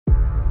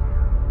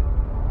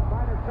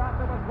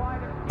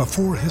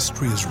Before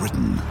history is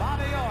written,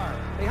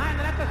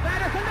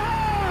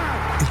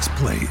 it's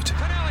played.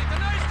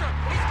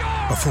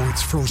 Before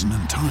it's frozen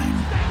in time,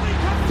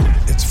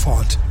 it's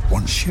fought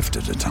one shift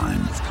at a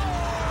time.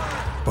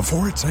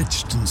 Before it's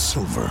etched in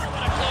silver,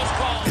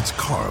 it's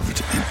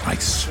carved in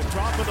ice.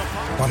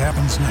 What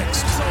happens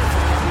next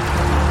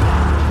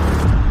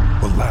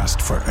will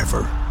last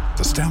forever.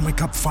 The Stanley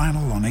Cup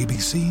Final on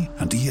ABC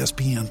and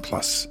ESPN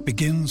Plus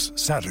begins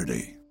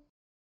Saturday.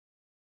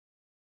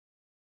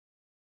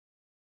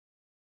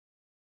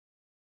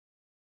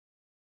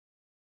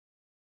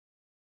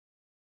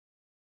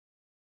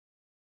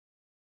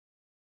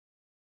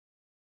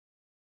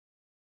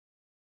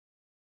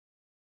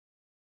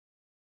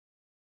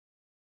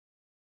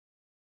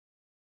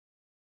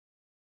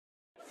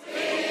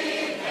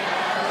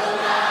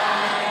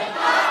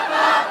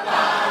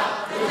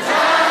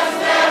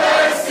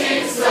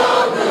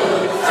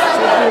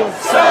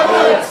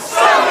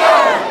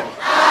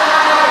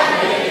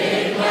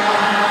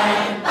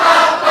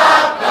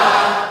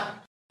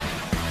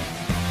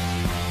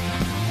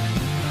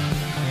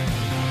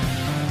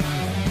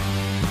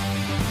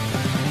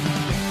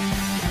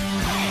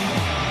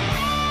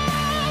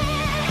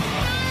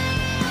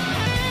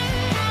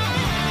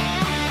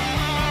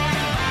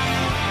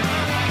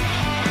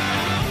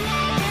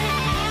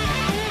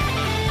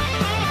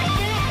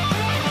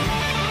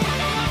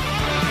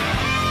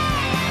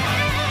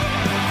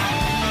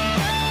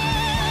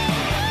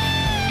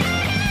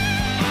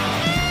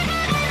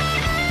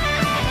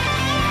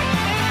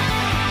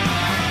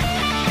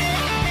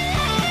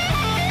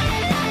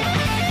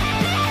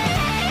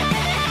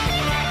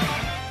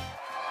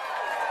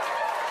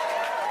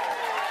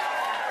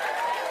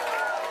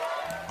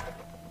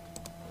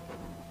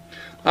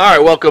 All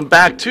right, welcome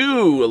back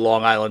to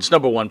Long Island's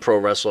 #1 pro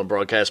wrestling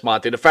broadcast.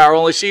 Monte The Pharaoh,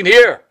 only seen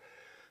here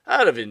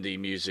out of Indie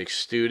Music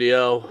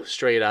Studio,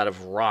 straight out of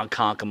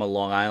Ronkonkoma,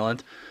 Long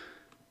Island.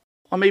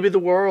 Or maybe the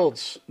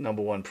world's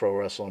 #1 pro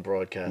wrestling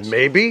broadcast.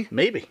 Maybe?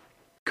 Maybe.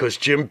 Because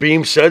Jim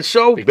Beam said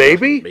so?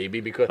 Maybe? Maybe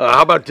because...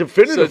 how about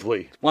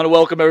definitively? So, want to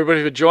welcome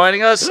everybody for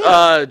joining us.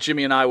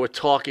 Jimmy and I were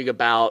talking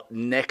about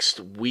next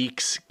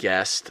week's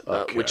guest,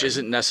 which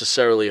isn't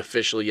necessarily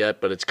official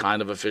yet, but it's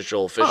kind of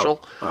official. Oh,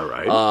 all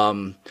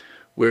right.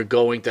 We're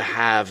going to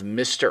have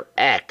Mr.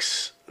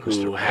 X,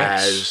 who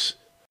has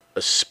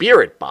a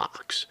spirit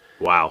box.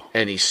 Wow.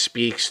 And he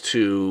speaks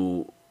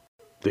to...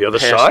 The other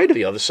side?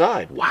 The other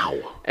side. Wow.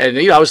 And,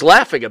 I was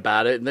laughing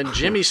about it, and then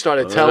Jimmy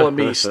started telling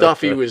me stuff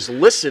he was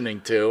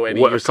listening to, and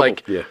he was,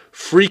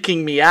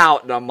 freaking me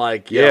out, and I'm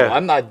like,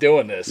 I'm not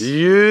doing this.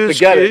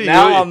 Forget it.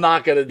 Now I'm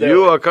not going to do it.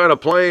 You are kind of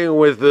playing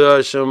with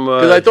some...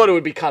 Because I thought it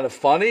would be kind of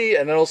funny,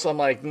 and then also I'm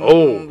like,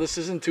 this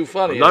isn't too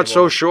funny I'm not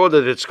so sure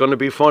that it's going to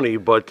be funny,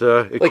 but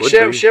it could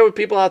be. Share with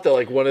people out there,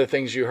 one of the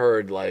things you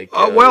heard,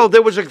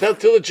 there was a... Tell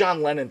the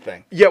John Lennon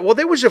thing. Yeah, well,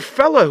 there was a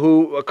fella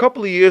who, a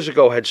couple of years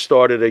ago, had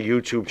started a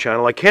YouTube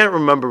channel. I can't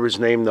remember his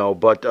name, though,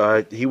 but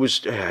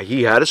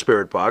he had a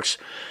spirit box,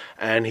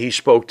 and he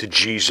spoke to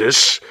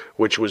Jesus,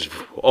 which was,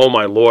 oh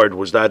my Lord,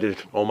 was that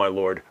it? Oh my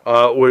Lord,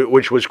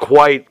 which was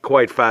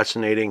quite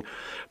fascinating.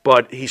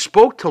 But he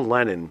spoke to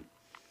Lennon,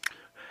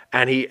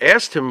 and he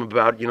asked him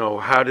about,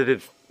 how did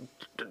it?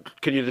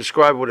 Can you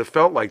describe what it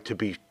felt like to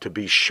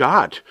be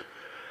shot?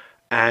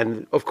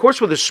 And, of course,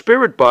 with a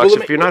spirit box,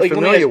 if you're not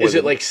familiar with it... Is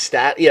it like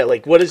stat? Yeah,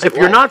 what is it If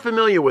you're not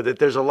familiar with it,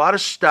 there's a lot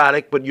of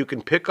static, but you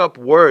can pick up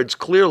words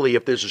clearly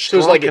if there's a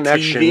strong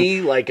connection. So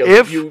it's like a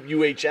TV,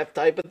 UHF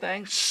type of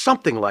thing?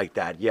 Something like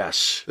that,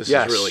 yes. This is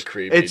really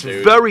creepy, It's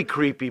very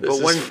creepy,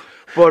 but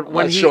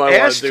when he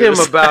asked him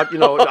about,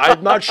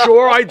 I'm not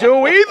sure I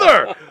do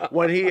either.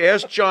 When he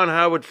asked John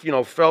how it,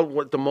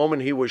 felt the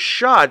moment he was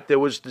shot, there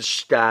was the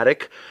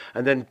static,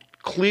 and then...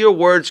 clear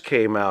words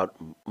came out.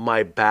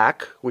 My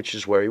back, which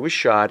is where he was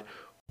shot,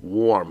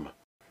 warm,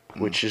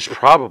 which is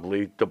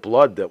probably the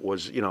blood that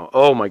was,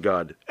 oh my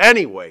God.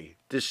 Anyway,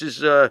 this is,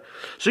 so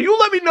you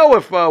let me know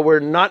if we're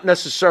not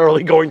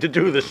necessarily going to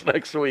do this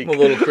next week. I'm a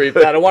little creeped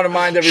out. I want to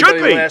remind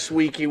everybody last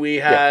week we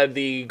had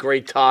the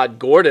great Todd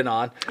Gordon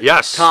on.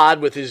 Yes.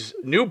 Todd with his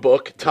new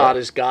book, Todd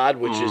is God,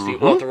 which is the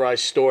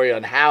authorized story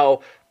on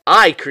how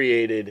I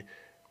created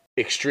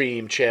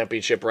Extreme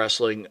Championship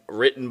Wrestling,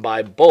 written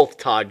by both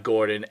Todd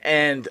Gordon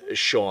and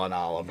Sean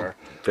Oliver.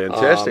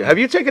 Fantastic. Have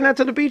you taken that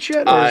to the beach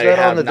yet? Or is that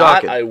on the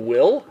docket? I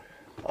will.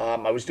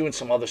 I was doing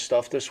some other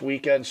stuff this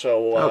weekend,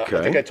 so I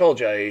think I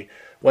told you I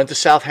went to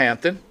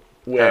Southampton,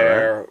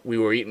 where we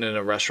were eating in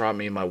a restaurant,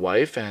 me and my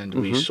wife, and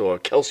we saw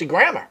Kelsey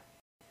Grammer.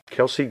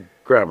 Kelsey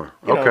Grammer.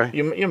 Okay.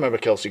 You remember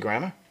Kelsey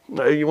Grammer?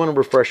 You want to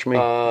refresh me?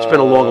 It's been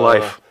a long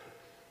life.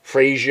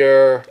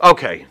 Frasier.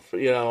 Okay.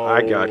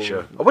 I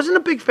gotcha. I wasn't a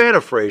big fan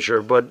of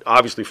Frasier, but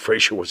obviously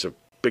Frasier was a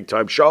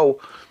big-time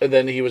show. And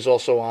then he was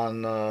also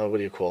on, what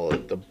do you call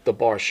it, the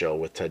bar show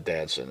with Ted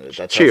Danson.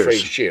 That's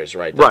Cheers. How Cheers,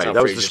 right. That's right,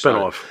 that was the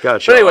spinoff.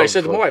 Gotcha. But anyway, I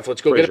said to my wife,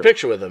 let's go get a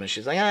picture with him. And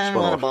she's like, I don't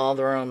want to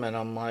bother him. And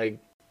I'm like,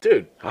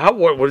 dude.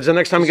 What is the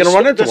next time you're going to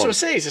run into him? That's what I'm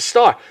saying. He's a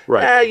star.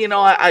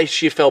 Right.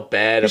 She felt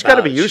bad. He's got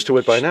to be used to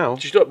it by now.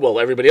 Well,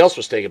 everybody else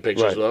was taking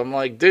pictures. Right. I'm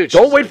like, dude.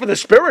 Don't wait for the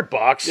spirit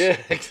box. Yeah,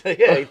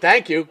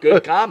 thank you.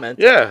 Good comment.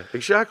 Yeah,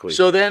 exactly.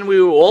 So then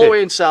we were all the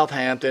way in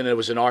Southampton. It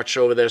was an art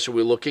show over there, so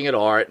we were looking at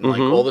art, and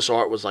like all this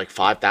art was like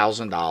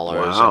 $5,000.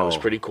 Wow. It was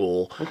pretty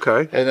cool.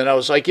 Okay. And then I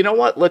was like, you know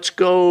what? Let's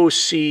go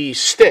see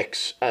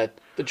Styx at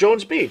the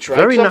Jones Beach, right?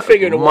 Very nice.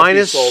 Figuring it won't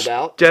be sold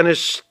out.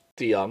 Dennis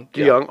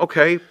DeYoung,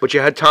 okay, but you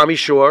had Tommy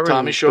Shore.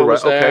 Tommy Shore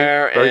was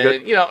there,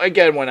 and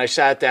again, when I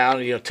sat down,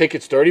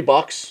 tickets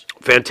 $30,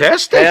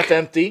 fantastic, half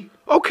empty.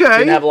 Okay,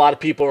 didn't have a lot of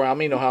people around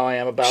me. You know how I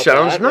am about that.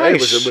 Sounds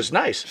nice. Right? It was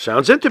nice.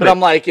 Sounds intimate. But I'm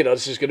like,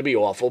 this is going to be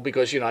awful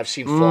because I've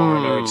seen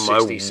Foreigner at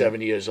 60,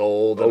 70 years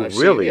old, and I've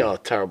really? seen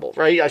terrible,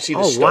 right? I've seen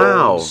the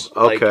Stones.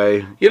 Wow.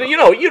 Okay. You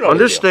know.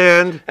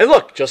 Understand. And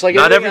look, just like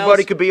not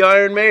everybody else, could be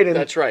Iron Maiden.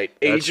 That's right.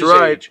 Age is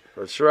age.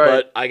 That's right.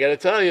 But I got to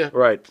tell you,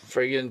 right?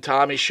 Friggin'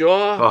 Tommy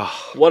Shore,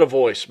 what a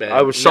voice, man!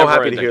 I was so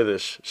happy to hear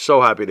this. So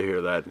happy to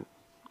hear that.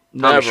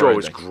 Tommy Shore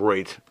was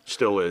great.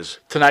 Still is.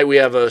 Tonight we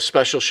have a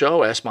special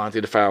show, Ask Monte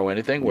the Pharaoh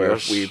Anything, where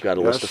we've got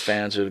a list of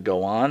fans who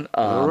go on.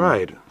 All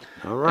right.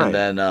 And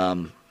then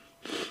I'm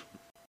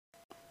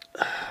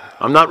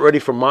not ready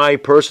for my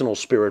personal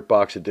Spirit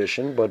Box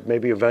edition, but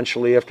maybe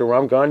eventually after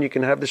I'm gone, you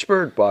can have the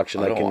Spirit Box,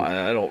 and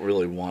I don't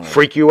really want to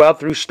freak you out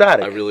through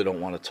static. I really don't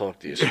want to talk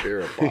to your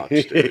Spirit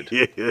Box, dude.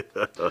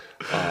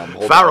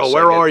 Pharaoh,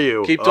 where are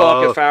you? Keep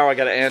talking, Pharaoh. I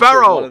got to answer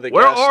Pharaoh, one of the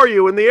where guests. are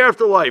you in the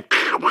afterlife?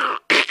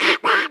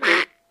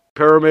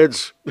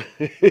 Pyramids.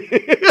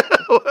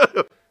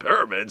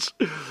 Pyramids.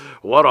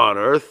 What on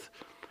earth?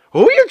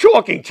 Who are you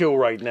talking to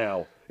right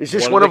now? Is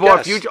this one of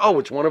our future? Oh,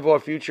 it's one of our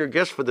future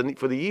guests for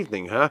the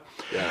evening, huh?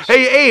 Yes.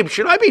 Hey, Abe,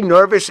 should I be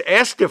nervous?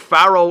 Ask the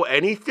Pharaoh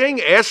anything?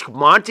 Ask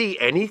Monty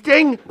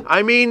anything?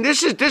 I mean,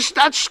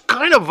 that's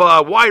kind of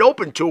wide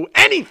open to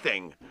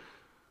anything.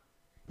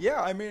 Yeah,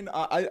 I mean,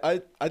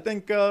 I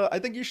think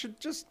you should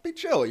just be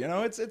chill.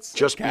 It's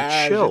just be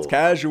chill. It's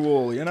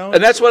casual.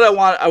 And that's what I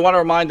want. I want to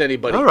remind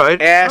anybody. All right,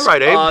 ask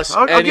Abe. us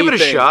I'll give it a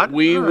shot.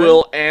 We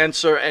will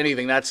answer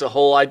anything. That's the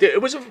whole idea.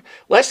 It was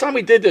last time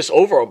we did this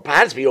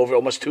had to be over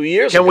almost 2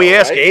 years ago. Can we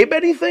ask Abe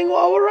anything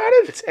while we're at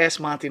it? It's Ask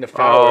Monte the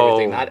Pharaoh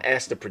everything, not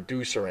ask the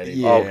producer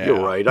anything. Yeah. Oh,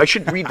 you're right. I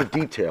should read the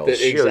details.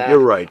 Exactly. You're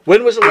right.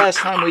 When was the last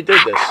time we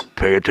did this?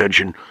 Pay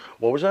attention.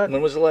 What was that?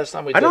 When was the last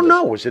time we did this? I don't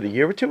know. This? Was it a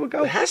year or two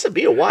ago? It has to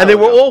be a while And they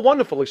were all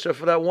wonderful except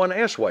for that one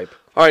ass wipe.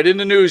 All right, in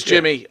the news,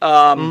 Jimmy.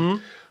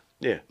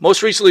 Yeah.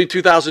 Most recently,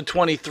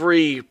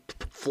 2023,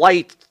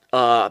 flight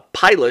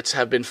pilots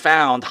have been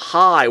found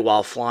high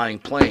while flying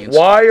planes.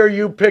 Why are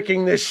you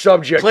picking this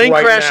subject Plane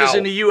right crashes now?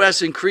 in the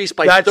U.S. increased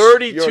by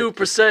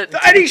 32%.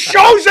 And he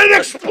shows an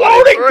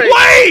exploding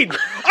plane!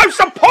 I'm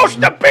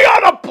supposed to be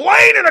on a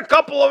plane in a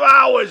couple of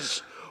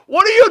hours!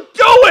 What are you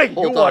doing?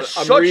 Hold you on, are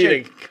I'm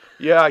reading.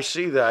 Yeah, I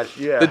see that.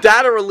 Yeah. The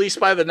data released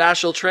by the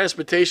National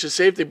Transportation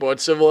Safety Board,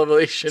 Civil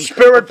Aviation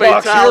Spirit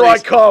Box, here I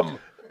come.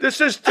 This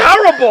is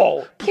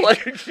terrible.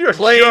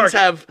 Planes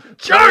have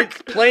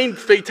plane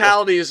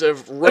fatalities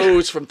have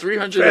rose from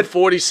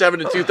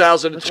 347 in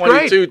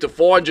 2022 to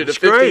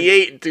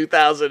 458 in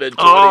 2023.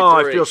 Oh,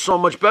 I feel so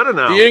much better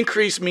now. The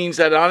increase means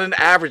that on an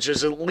average,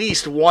 there's at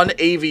least one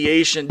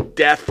aviation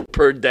death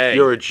per day.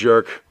 You're a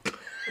jerk.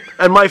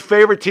 And my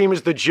favorite team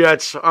is the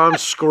Jets. I'm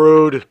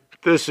screwed.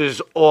 This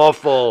is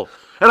awful.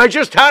 And I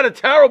just had a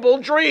terrible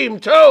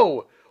dream,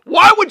 too.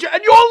 Why would you?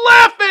 And you're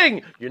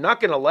laughing. You're not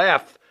going to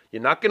laugh.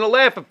 You're not going to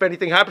laugh if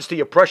anything happens to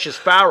your precious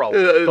Pharaoh.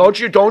 Don't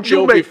you?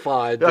 You'll be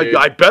fine, dude.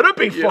 I better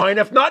be fine.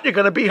 If not, you're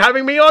going to be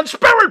having me on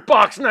Spirit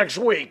Box next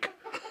week.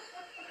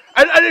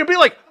 And it'd be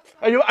like,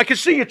 I can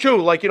see you, too,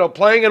 like,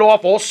 playing it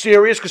off all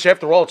serious, because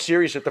after all, it's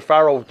serious if the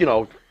Pharaoh,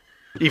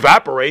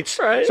 evaporates.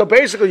 Right. So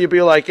basically you'd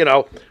be like,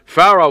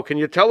 Pharaoh, can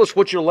you tell us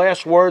what your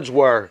last words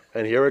were?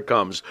 And here it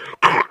comes.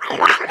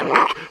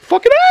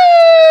 Fucking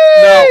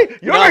No.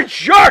 You're a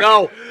jerk.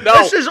 No.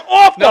 This is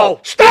awful.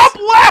 No. Stop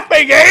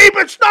laughing, Abe.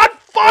 It's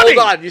not funny.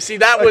 Hold on. You see,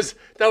 that was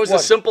a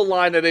simple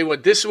line that they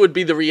went, this would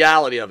be the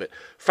reality of it.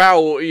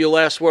 Pharaoh, what were your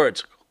last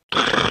words?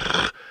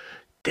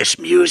 This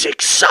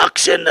music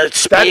sucks in the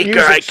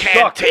speaker. I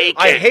can't take it.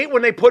 I hate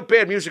when they put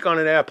bad music on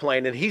an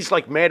airplane, and he's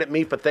like mad at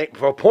me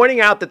for pointing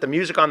out that the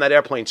music on that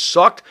airplane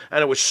sucked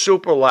and it was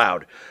super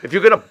loud. If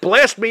you're gonna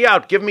blast me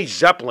out, give me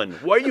Zeppelin.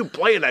 Why are you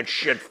playing that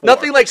shit for?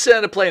 Nothing like sitting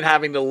on a plane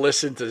having to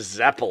listen to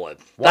Zeppelin.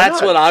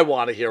 That's what I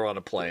want to hear on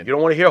a plane. You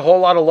don't want to hear a whole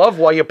lot of love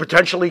while you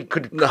potentially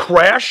could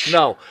crash?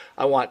 No.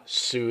 I want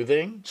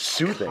soothing.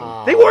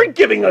 They weren't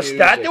giving us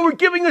that. They were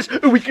giving us.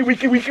 They were giving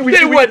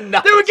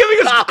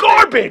us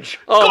garbage.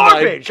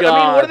 Garbage. I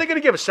mean, what are they going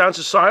to give us? Sounds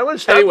of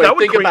silence? Anyway, that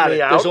would think creep about me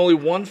it. out. There's only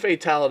one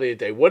fatality a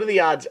day. What are the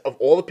odds of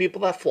all the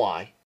people that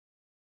fly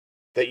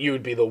that you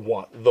would be the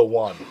one?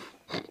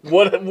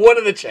 What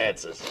are the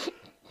chances?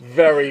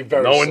 Very,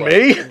 very Knowing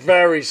slim. me?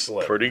 Very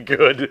slim. Pretty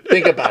good.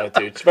 Think about it,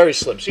 dude. It's very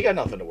slim. So you got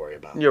nothing to worry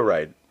about. You're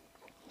right.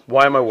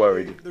 Why am I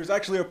worried? There's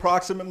actually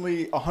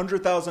approximately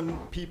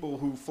 100,000 people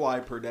who fly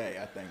per day,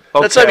 I think.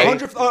 Okay. That's, I mean,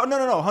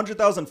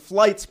 100,000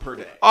 flights per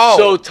day. Oh,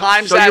 so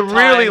times so that you're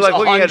really times like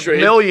looking at 100.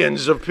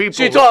 millions of people.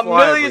 So you're who talking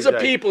fly millions every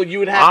of day. people. You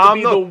would have to I'm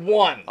be the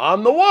one.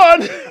 I'm the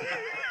one.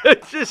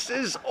 This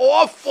is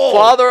awful.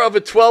 Father of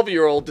a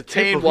 12-year-old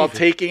detained while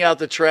believe it. taking out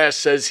the trash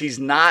says he's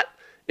not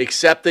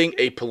accepting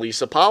a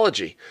police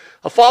apology.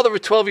 A father of a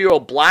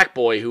 12-year-old black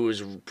boy who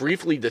was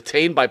briefly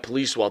detained by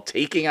police while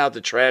taking out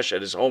the trash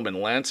at his home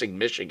in Lansing,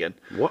 Michigan.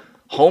 What?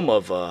 Home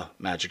of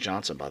Magic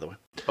Johnson, by the way.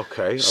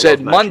 Okay. Said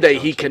I love Magic Monday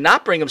he Johnson.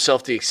 cannot bring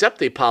himself to accept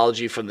the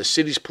apology from the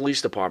city's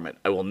police department.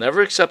 I will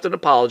never accept an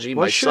apology.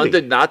 Why My should son he?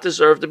 did not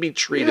deserve to be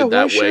treated why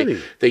that should way.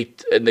 he?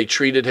 They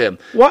treated him.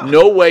 What?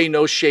 No way,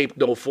 no shape,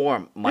 no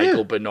form, Michael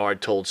Yeah. Bernard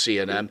told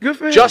CNN. Good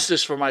for him.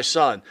 Justice for my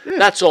son.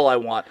 That's all I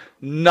want.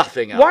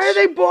 Nothing else. Why are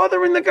they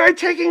bothering the guy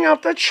taking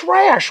out the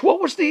trash?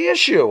 What was the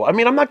issue? I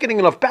mean, I'm not getting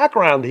enough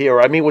background here.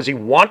 I mean, was he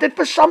wanted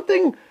for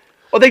something?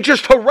 Or they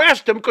just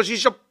harassed him because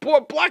he's a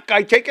poor black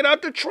guy taking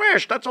out the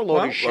trash. That's a load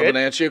Well, of I'm shit. going to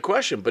answer your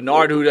question.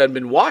 Bernard, who had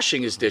been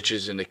washing his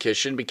dishes in the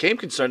kitchen, became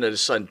concerned that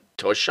his son,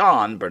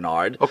 Toshawn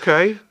Bernard,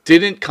 Okay.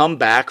 didn't come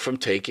back from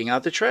taking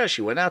out the trash.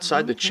 He went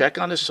outside to check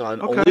on his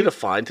son, only to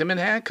find him in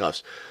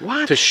handcuffs.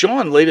 What?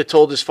 Toshawn later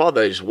told his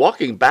father that he was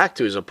walking back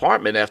to his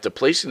apartment after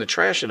placing the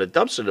trash in a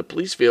dumpster. The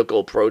police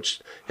vehicle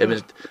approached him,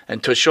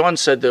 and Toshawn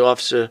said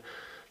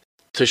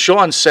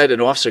an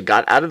officer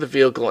got out of the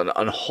vehicle and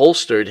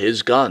unholstered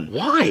his gun.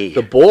 Why?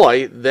 The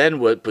boy then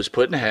was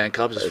put in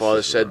handcuffs, his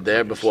father said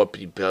there, before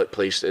being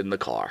placed in the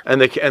car. And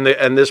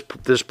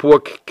this poor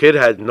kid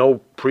had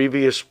no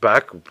previous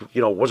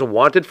wasn't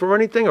wanted for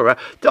anything? Or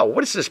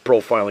what is this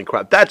profiling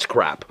crap? That's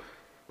crap.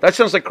 That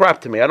sounds like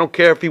crap to me. I don't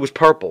care if he was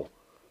purple.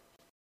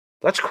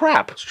 That's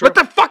crap. Let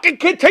the fucking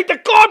kid take the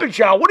garbage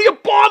out. What are you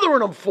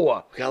bothering him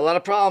for? We got a lot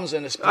of problems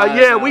in this planet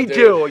Yeah, now, we dude.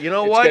 do. You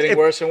know what? It's getting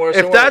worse and worse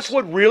If and that's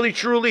worse. what really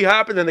truly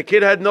happened, and the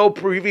kid had no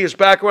previous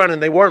background,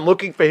 and they weren't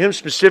looking for him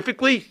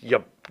specifically,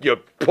 you're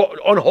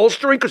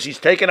unholstering because he's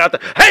taking out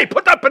the. Hey,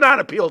 put that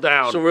banana peel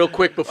down. So real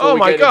quick before Oh we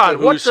my get God,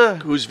 into what the-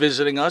 who's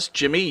visiting us,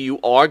 Jimmy, you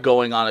are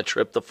going on a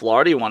trip to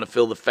Florida. You want to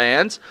fill the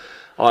fans,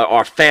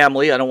 our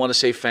family. I don't want to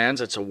say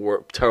fans. That's a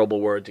terrible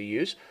word to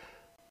use.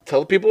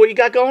 Tell the people what you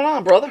got going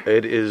on, brother.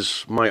 It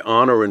is my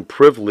honor and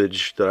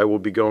privilege that I will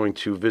be going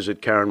to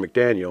visit Karen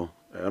McDaniel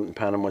out in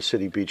Panama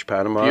City Beach,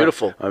 Panama.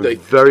 Beautiful. I'm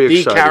very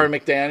excited. The Karen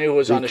McDaniel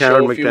was on the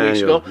Karen show a few weeks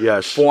McDaniel, ago.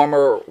 yes.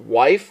 Former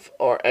wife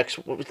or ex.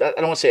 What was that?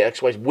 I don't want to say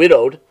ex-wife.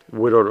 Widowed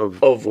Widow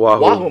of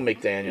Wahoo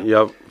McDaniel.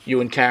 Yep.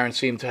 You and Karen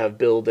seem to have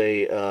built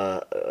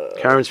a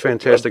Karen's a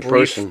fantastic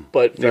brief person.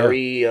 but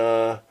very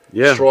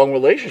Yeah. strong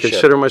relationship.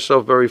 Consider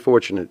myself very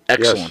fortunate.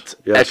 Excellent.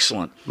 Yes.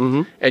 Excellent.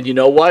 Mm-hmm. And you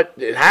know what?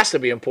 It has to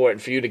be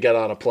important for you to get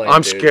on a plane.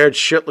 I'm dude. scared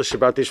shitless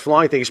about this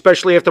flying thing,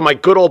 especially after my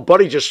good old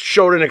buddy just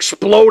showed an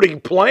exploding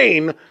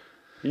plane.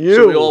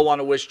 So we all want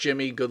to wish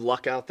Jimmy good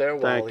luck out there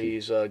while Thank you.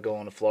 he's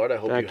going to Florida. I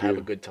hope Thank you have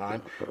you. a good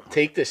time.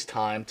 Take this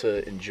time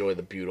to enjoy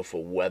the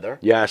beautiful weather.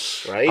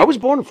 Yes. Right? I was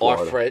born in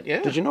Florida. Our friend,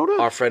 yeah. Did you know that?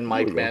 Our friend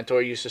Mike There we go.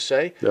 Mantor used to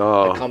say,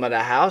 Oh. I come at a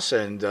house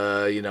and,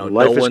 Life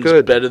no is one's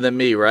good. better than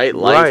me, right?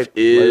 Life Right.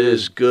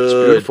 is good.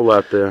 It's beautiful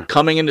out there.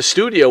 Coming in the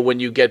studio when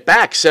you get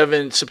back,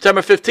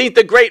 September 15th,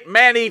 the great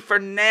Manny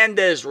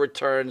Fernandez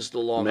returns to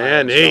Long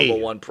Island's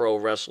Manny. #1 pro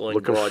wrestling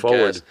Looking broadcast.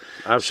 forward.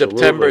 Absolutely.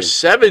 September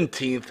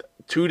 17th,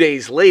 2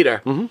 days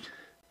later,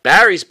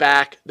 Barry's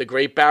back. The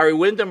great Barry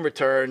Windham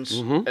returns,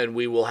 and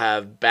we will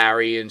have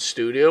Barry in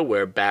studio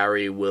where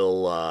Barry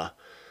will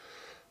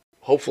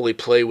hopefully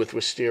play with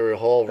Wisteria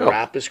Hall,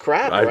 rap his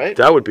crap, right?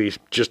 That would be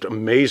just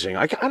amazing.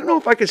 I don't know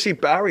if I could see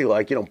Barry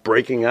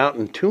breaking out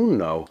in tune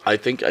though. I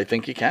think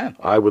you can.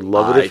 I would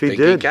love it if he think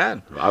did. he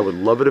can. I would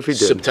love it if he did.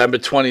 September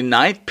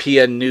 29th,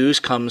 PN News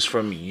comes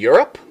from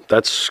Europe.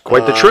 That's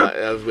quite the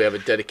trip. We have a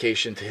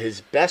dedication to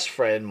his best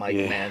friend, Mike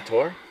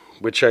Mantor.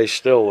 Which I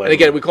still. And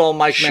again, we call him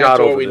Mike shot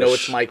Mantor. over We know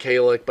this. it's Mike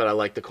Halick, but I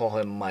like to call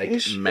him Mike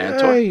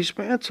Mantor. Yeah, he's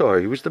Mantor.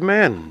 He was the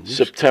man.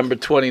 September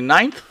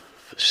 29th,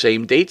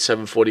 same date,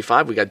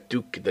 7:45. We got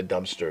Duke the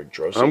Dumpster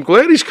Drosy. I'm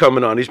glad he's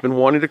coming on. He's been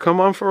wanting to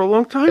come on for a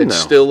long time It's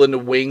now. still in the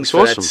wings That's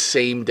for awesome. that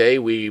same day.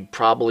 We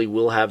probably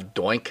will have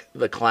Doink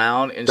the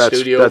Clown in That's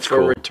studio for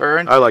cool.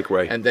 return. I like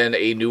Ray. And then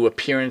a new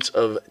appearance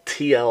of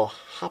T.L.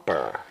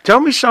 Hopper. Tell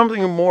me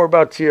something more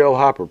about T.L.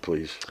 Hopper,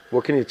 please.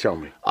 What can you tell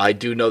me? I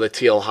do know that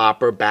T.L.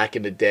 Hopper, back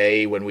in the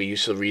day when we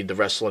used to read the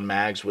wrestling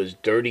mags, was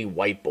Dirty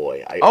White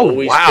Boy. I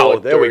always wow,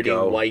 thought there we Dirty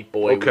go. White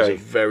Boy was Okay. a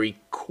very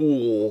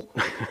cool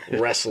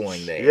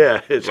wrestling name.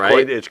 Yeah, it's right?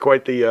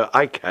 quite the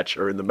eye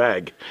catcher in the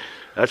mag.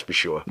 That's for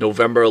sure.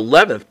 November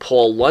 11th,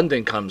 Paul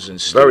London comes in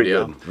Very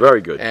studio. good.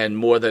 Very good. And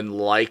more than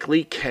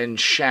likely, Ken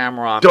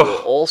Shamrock Duh. will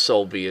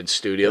also be in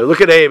studio.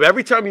 Look at Abe.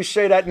 Every time you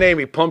say that name,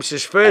 he pumps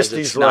his fist. As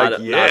it's He's not,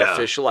 like, not yeah.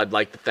 official, I'd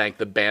like to thank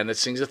the band that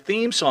sings a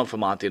theme song for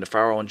Monte the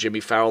Pharaoh and Jimmy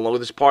Farrell, along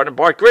with his partner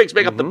Bart Griggs.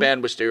 Make up the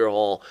band Wisteria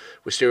Hall.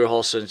 Wisteria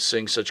Hall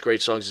sings such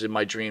great songs as In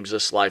My Dreams,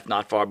 This Life,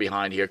 Not Far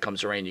Behind, Here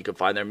Comes the Rain. You can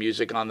find their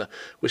music on the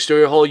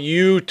Wisteria Hall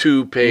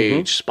YouTube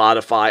page,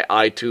 Spotify,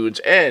 iTunes,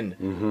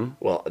 and,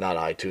 well, not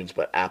iTunes,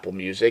 but Apple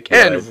music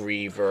and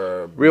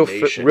reverb. Real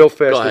fast, Go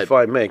ahead. if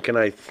I may, can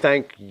I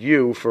thank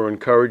you for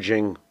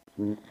encouraging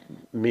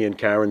me and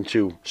Karen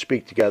to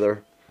speak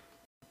together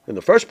in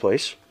the first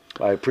place?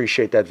 I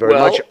appreciate that very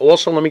much.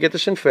 Also, let me get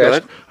this in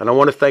fast, and I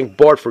want to thank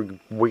Bart for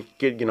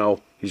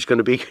he's going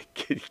to be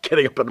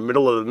getting up in the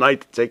middle of the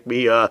night to take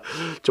me to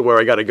where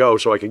I got to go,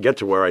 so I can get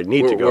to where I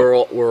need to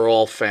go. We're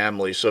all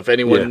family. So if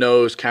anyone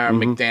knows Karen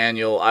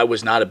McDaniel, I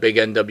was not a big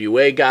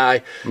NWA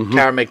guy.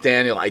 Karen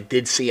McDaniel, I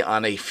did see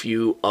on a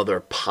few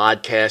other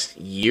podcasts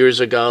years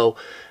ago.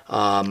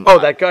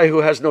 That guy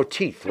who has no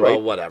teeth, right?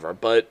 Well, whatever.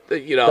 But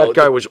that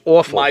guy was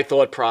awful. My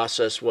thought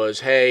process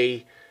was,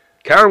 hey.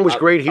 Karen was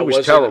great. He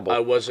was terrible. I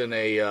wasn't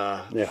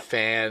a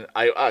fan.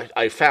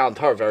 I found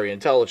her very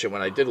intelligent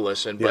when I did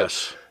listen.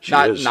 But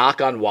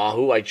knock on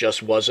Wahoo. I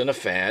just wasn't a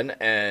fan.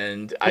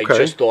 And I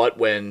just thought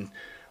when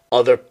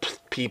other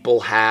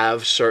people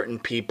have certain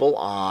people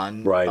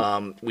on,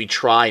 we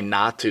try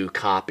not to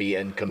copy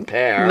and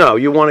compare. No,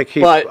 you want to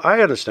keep. But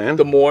I understand.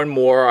 The more and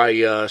more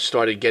I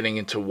started getting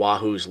into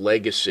Wahoo's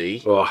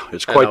legacy. Oh,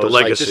 it's quite the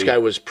legacy. Like, this guy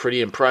was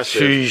pretty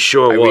impressive. She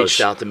sure was. I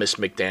reached out to Miss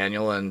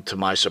McDaniel, and to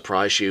my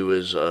surprise, she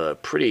was a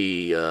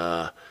pretty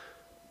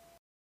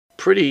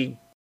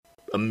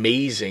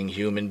amazing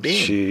human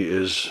being. She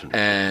is.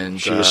 And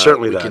she is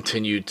certainly we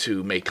continued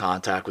to make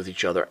contact with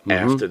each other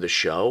after the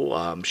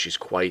show. She's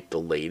quite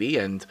the lady,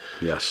 and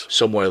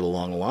somewhere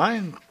along the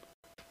line,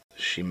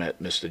 she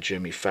met Mr.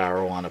 Jimmy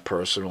Pharaoh on a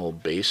personal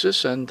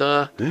basis, and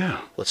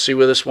let's see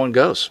where this one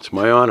goes. It's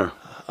my honor.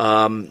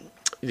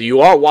 You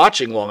are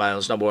watching Long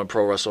Island's #1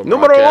 pro wrestling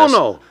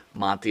broadcast.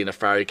 Monte the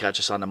Pharaoh. You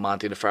catch us on the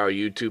Monte the Pharaoh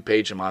YouTube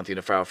page and Monte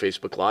the Pharaoh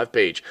Facebook Live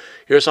page.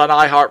 Hear us on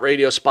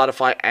iHeartRadio,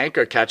 Spotify,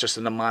 Anchor. Catch us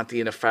on the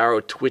Monte the Pharaoh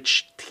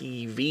Twitch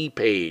TV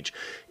page.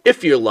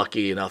 If you're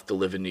lucky enough to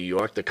live in New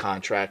York, the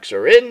contracts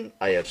are in.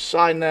 I have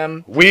signed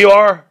them. We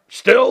are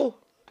still?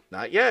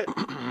 Not yet.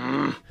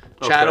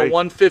 Channel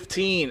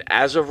 115,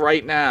 as of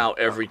right now,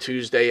 every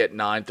Tuesday at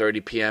 9:30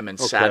 p.m. and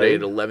Saturday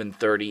at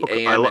 11:30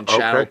 a.m. and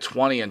Channel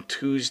 20 on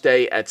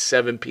Tuesday at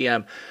 7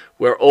 p.m.,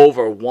 where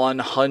over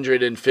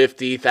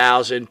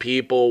 150,000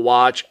 people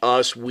watch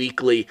us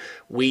weekly.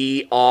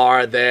 We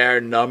are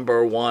their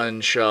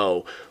 #1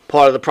 show.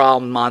 Part of the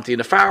problem Monte and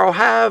the Pharaoh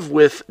have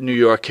with New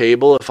York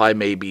cable, if I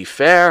may be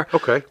fair,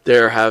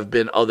 there have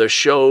been other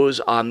shows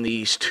on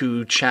these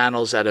two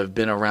channels that have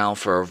been around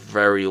for a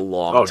very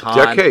long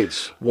time.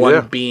 Decades.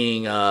 One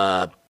being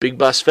Big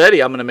Bus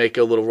Fetty. I'm going to make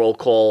a little roll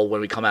call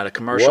when we come out of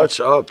commercial. What's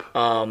up?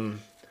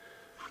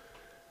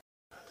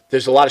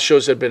 There's a lot of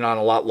shows that have been on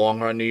a lot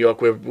longer in New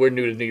York. We're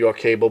new to New York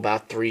cable,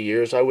 about 3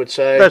 years, I would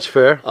say. That's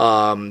fair.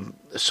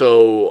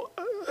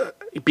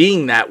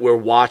 Being that we're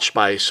watched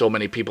by so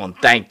many people, and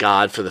thank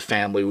God for the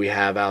family we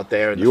have out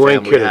there and the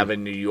family we have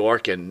in New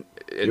York and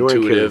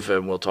Intuitive,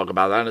 and we'll talk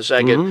about that in a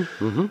second.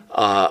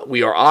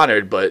 We are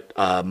honored, but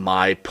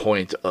my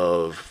point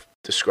of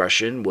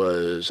discretion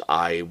was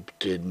I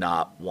did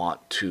not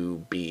want to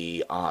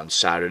be on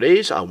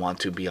Saturdays. I want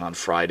to be on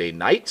Friday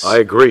nights. I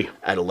agree.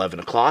 At 11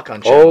 o'clock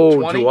on Channel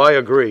 20. Do I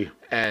agree.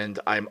 And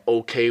I'm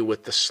okay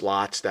with the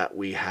slots that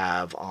we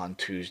have on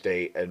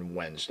Tuesday and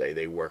Wednesday.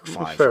 They work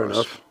fine for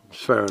us.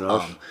 Fair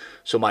enough.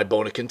 So my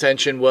bone of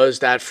contention was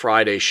that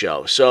Friday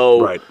show.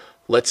 So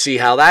let's see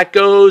how that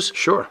goes.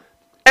 Sure.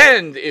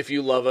 And if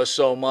you love us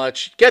so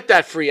much, get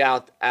that free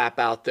app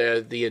out there,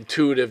 the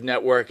Intuitive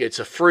Network. It's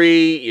a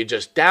free. You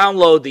just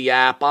download the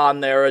app.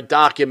 On there are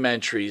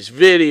documentaries,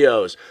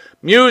 videos,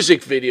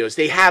 music videos.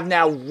 They have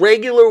now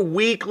regular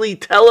weekly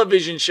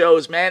television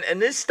shows, man.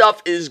 And this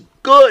stuff is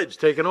good. It's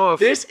taking off.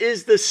 This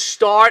is the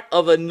start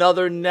of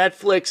another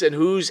Netflix, and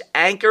who's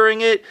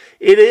anchoring it?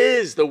 It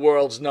is the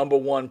world's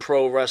 #1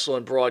 pro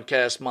wrestling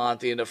broadcast,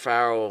 Monte and the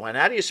Pharaoh. And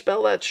how do you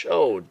spell that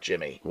show,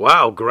 Jimmy?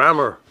 Wow,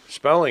 grammar,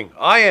 spelling.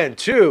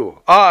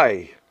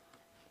 INTUITIVE.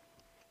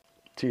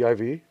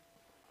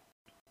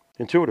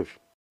 Intuitive.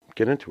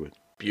 Get into it.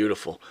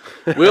 Beautiful.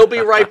 We'll be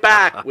right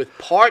back with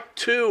part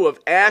 2 of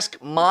Ask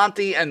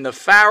Monte and the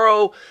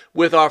Pharaoh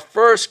with our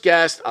first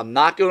guest. I'm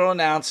not going to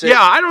announce it.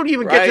 Yeah, I don't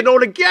even get to know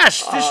the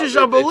guest. This is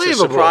unbelievable. It's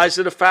a surprise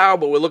to the Pharaoh,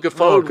 but we're looking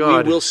forward.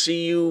 We will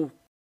see you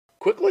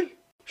quickly.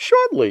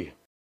 Shortly.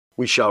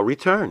 We shall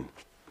return.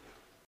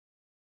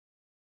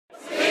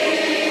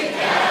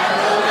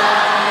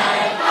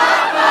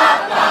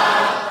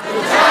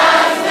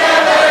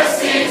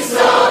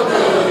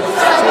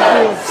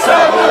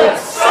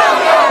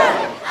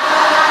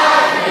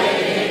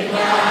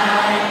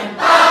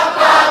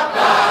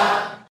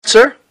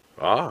 Sir?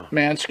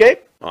 Manscaped?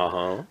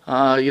 Uh-huh.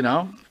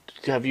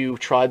 Have you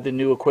tried the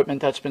new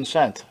equipment that's been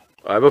sent?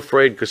 I'm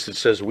afraid because it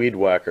says Weed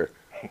Whacker.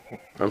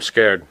 I'm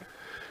scared.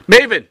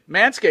 Maven,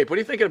 Manscaped, what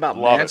are you thinking about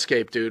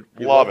Manscaped, dude?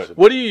 Love it.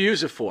 What do you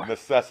use it for?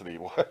 Necessity.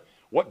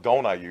 What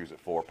don't I use it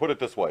for? Put it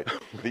this way.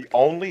 The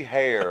only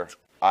hair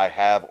I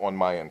have on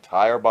my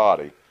entire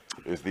body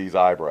is these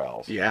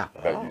eyebrows. Yeah.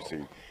 That you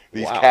see.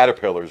 These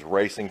caterpillars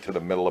racing to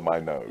the middle of my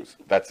nose.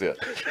 That's it.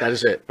 That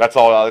is it. That's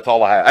all I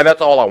have. And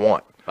that's all I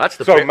want. That's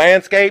the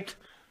Manscaped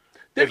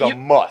is a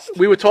must.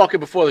 We were talking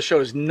before the show.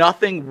 There's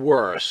nothing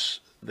worse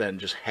than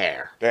just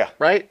hair. Yeah.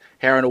 Right?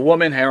 Hair on a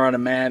woman, hair on a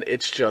man,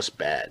 it's just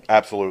bad.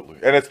 Absolutely.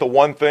 And it's the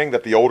one thing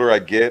that the older I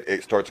get,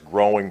 it starts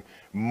growing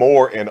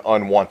more in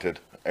unwanted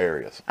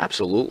areas.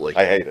 Absolutely.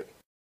 I hate it.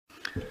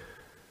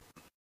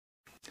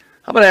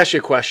 I'm going to ask you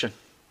a question.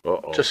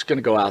 Uh-oh. Just going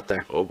to go out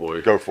there. Oh,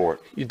 boy. Go for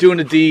it. You're doing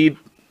a deed.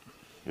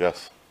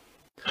 Yes.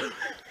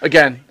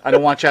 Again, I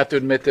don't want you to have to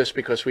admit this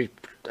because we,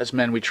 as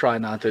men, we try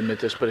not to admit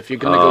this. But if you're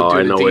going to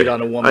go do the deed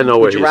on a woman,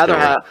 would you rather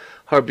have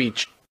her be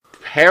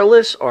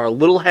hairless or a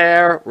little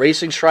hair,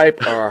 racing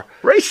stripe, or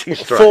Racing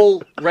stripe.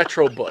 full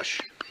retro bush?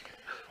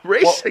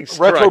 Racing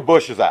stripe. Retro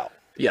bush is out.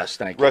 Yes,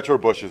 thank you. Retro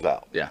bush is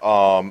out. Yeah.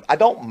 I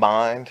don't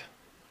mind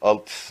a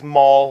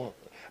small,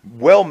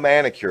 well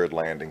manicured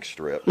landing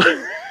strip.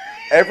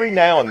 Every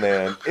now and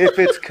then, if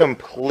it's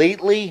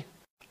completely,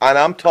 and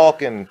I'm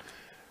talking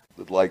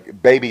like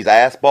baby's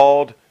ass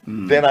bald,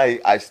 then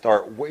I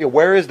start.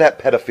 Where is that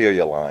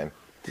pedophilia line?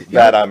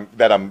 I don't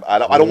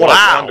want to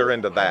wander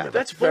into that.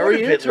 That's very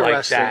Thought of it like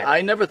interesting. that.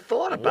 I never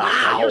thought about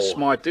that. You're a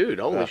smart dude.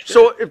 Holy shit.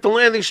 So if the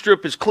landing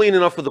strip is clean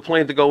enough for the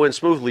plane to go in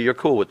smoothly, you're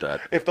cool with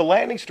that? If the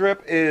landing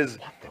strip has,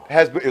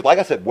 like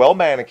I said, well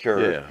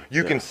manicured, Yeah,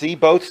 you can see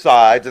both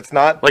sides. It's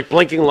not Like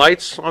blinking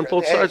lights on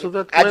both sides of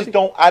that I landing? just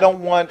don't. I don't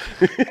want.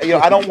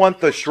 I don't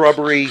want the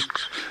shrubbery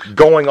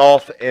going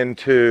off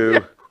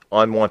into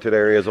unwanted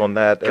areas on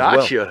that as well.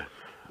 Gotcha.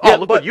 Oh,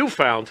 look what you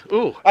found.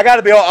 Ooh. I got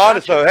to be all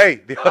honest though.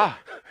 Hey,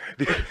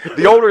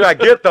 the older I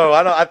get though,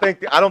 I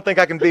don't think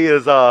I can be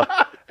as. I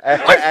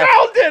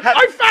found it!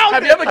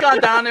 Have you ever gone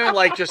down there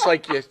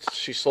and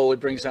she slowly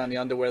brings down the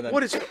underwear and then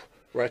What is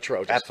retro?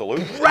 Just,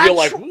 Absolutely. You're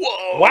like,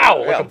 whoa.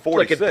 Wow. Yeah, I'm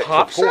 46. Like it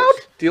pops of course.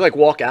 out? Do you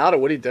walk out or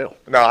what do you do?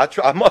 No,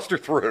 I muster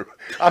through.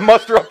 I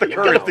muster up the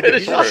courage to get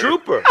He's a through.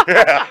 trooper.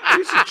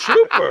 He's a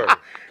trooper.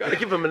 Gotta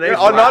give him an A.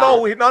 Not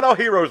all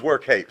heroes wear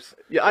capes.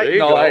 Yeah, There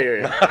you I go. hear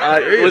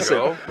you.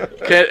 Listen,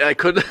 I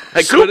couldn't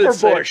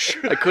Bush.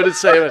 I couldn't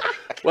say.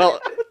 Well,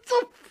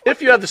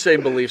 if you have the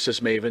same beliefs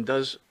as Maven,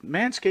 does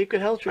Manscaped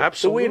could help you?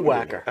 Absolutely. The weed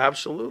whacker.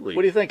 Absolutely.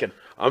 What are you thinking?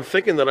 I'm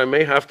thinking that I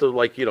may have to,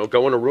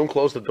 go in a room,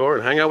 close the door,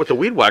 and hang out with the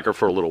weed whacker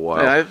for a little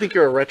while. Yeah, I think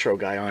you're a retro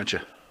guy, aren't you?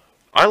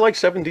 I like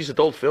 70s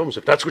adult films,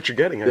 if that's what you're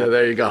getting at. Yeah,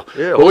 there you go.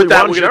 Yeah, but only with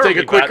that, Ron we're going to take a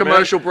Jeremy, quick Batman.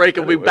 commercial break,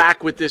 and we'll be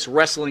back with this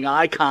wrestling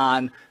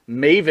icon,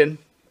 Maven.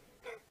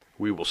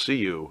 We will see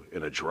you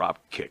in a drop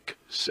kick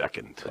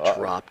second.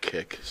 Drop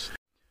kick.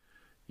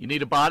 You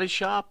need a body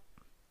shop?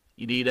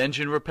 You need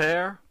engine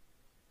repair?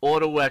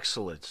 Auto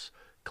Excellence.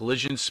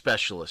 Collision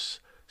Specialists.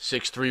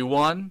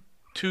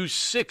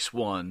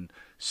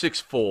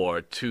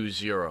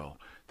 631-261-6420.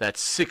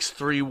 That's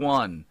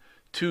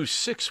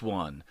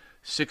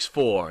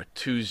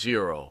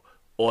 631-261-6420.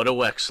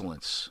 Auto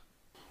Excellence.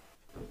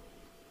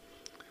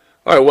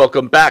 All right,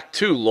 welcome back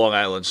to Long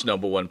Island's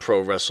 #1 pro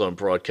wrestling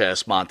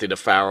broadcast, Monte The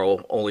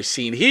Pharaoh, only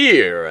seen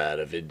here out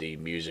of Indie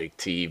Music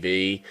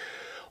TV.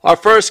 Our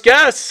first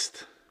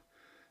guest,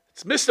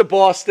 it's Mr.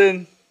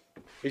 Boston.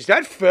 Is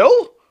that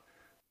Phil?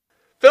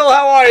 Phil,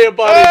 how are you,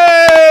 buddy?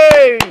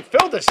 Hey!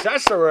 Phil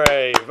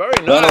DeCesare.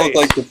 Very nice. I look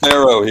like the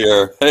Pharaoh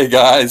here. Hey,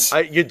 guys.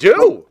 You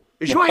do?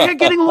 Is your hair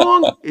getting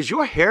long? Is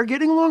your hair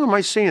getting long? Or am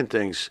I seeing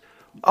things?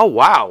 Oh,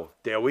 wow.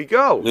 There we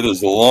go. It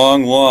is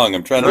long.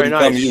 I'm trying Very to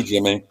become nice. you,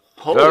 Jimmy.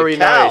 Holy Very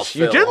cow, nice.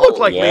 You Phil. did look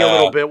like me a Yeah.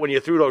 little bit when you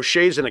threw those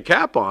shades and a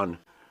cap on.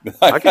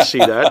 I can see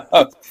that.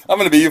 I'm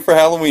going to be you for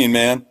Halloween,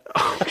 man.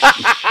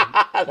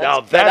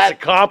 Now that's a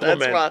compliment.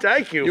 that's right.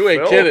 Thank you, You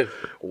ain't Phil. kidding.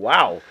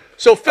 Wow.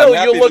 So, Phil, I'm you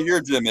happy look... to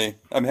hear, Jimmy.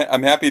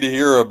 I'm happy to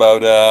hear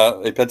about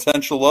a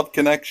potential love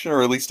connection,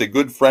 or at least a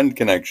good friend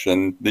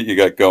connection that you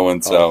got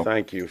going. So Oh,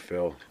 thank you,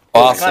 Phil.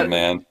 awesome,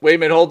 man. Wait a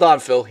minute, hold on,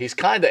 Phil. He's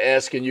kind of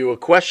asking you a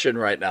question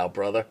right now,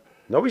 brother.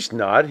 No, he's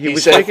not. He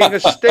was said- making a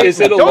statement.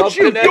 Is it a Don't love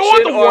you? connection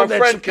You're the or one a that's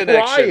friend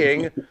connection?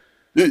 prying.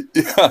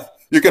 Yeah,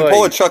 you can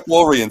pull a Chuck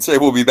Lorre and say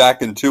we'll be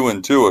back in 2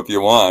 and 2 if you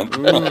want.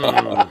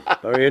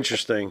 Very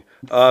interesting.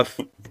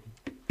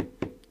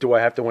 Do I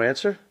have to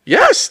answer?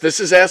 Yes, this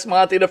is Ask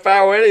Monte the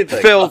Pharaoh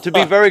anything. Phil, to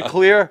be very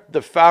clear,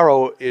 the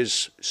Pharaoh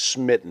is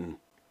smitten.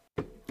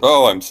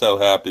 Oh, I'm so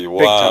happy. Wow.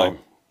 Big time.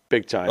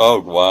 Big time. Oh,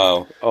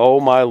 wow. Oh,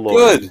 my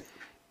Lord. Good.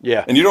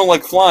 Yeah. And you don't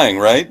like flying,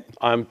 right?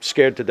 I'm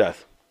scared to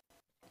death.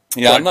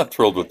 Yeah, I'm not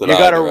thrilled with it. You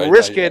got to either.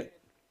 risk it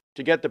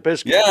to get the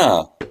biscuit.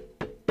 Yeah.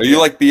 Are you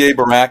like B.A.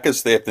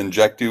 Baracus? They have to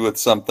inject you with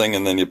something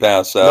and then you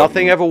pass out?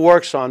 Nothing ever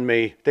works on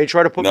me. They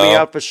try to put me No.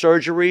 out for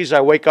surgeries.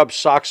 I wake up,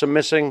 socks are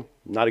missing.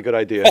 Not a good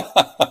idea.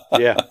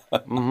 Yeah.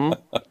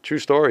 True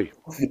story.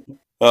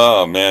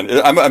 Oh, man.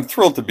 I'm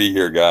thrilled to be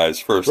here, guys,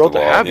 first Thrilled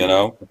of to all, have you you.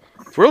 know?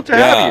 Thrilled to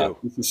have you.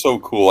 This is so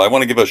cool. I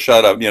want to give a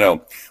shout out,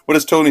 what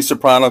does Tony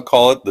Soprano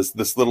call it?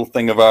 This little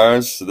thing of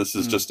ours. This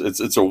is just,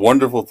 it's a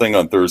wonderful thing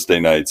on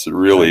Thursday nights. It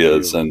really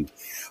Thank is. you. And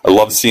I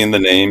love seeing the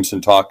names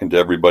and talking to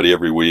everybody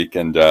every week.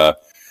 And,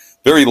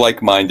 very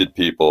like-minded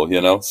people,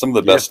 some of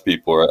the best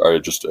people are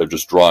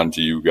just drawn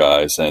to you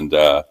guys. And,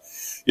 and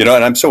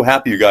I'm so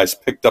happy you guys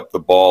picked up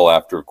the ball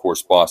after, of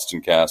course,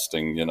 Boston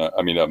casting,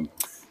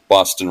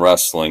 Boston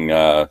wrestling,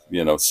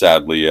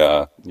 sadly,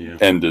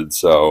 ended.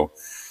 So,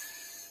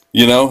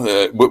 You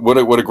know,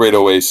 what a great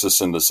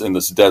oasis in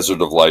this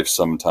desert of life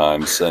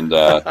sometimes, and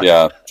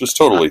yeah, just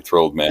totally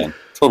thrilled, man.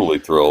 Totally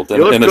thrilled,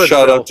 and a good,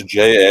 shout Phil. out to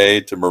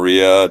JA, to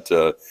Maria,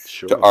 to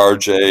Sure.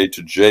 RJ,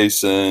 to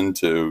Jason,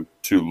 to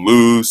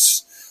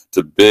Luce,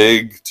 to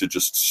Big, to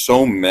just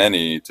so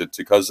many, to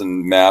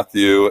cousin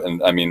Matthew,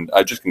 and I mean,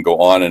 I just can go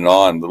on and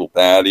on. Little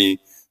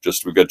Patty,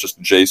 we've got just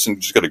Jason,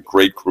 just got a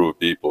great crew of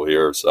people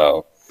here.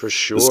 So For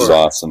sure. this is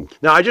awesome.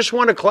 Now, I just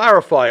want to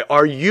clarify,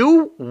 are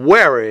you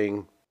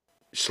wearing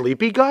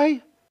Sleepy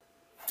Guy?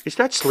 Is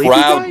that Sleepy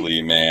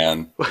Proudly, Guy?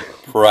 man.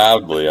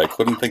 Proudly. I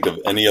couldn't think of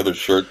any other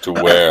shirt to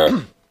wear.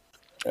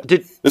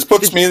 This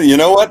puts me, you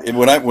know what?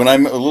 When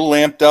I'm a little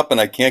amped up and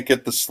I can't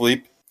get to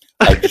sleep,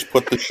 I just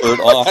put the shirt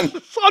on.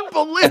 It's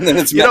unbelievable. And then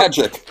it's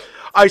magic.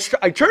 I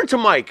turned to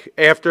Mike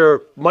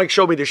after Mike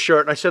showed me the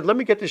shirt, and I said, let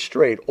me get this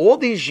straight. All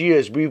these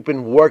years we've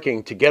been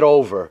working to get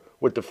over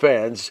with the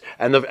fans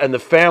and the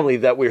family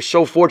that we're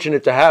so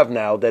fortunate to have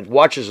now that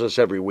watches us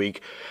every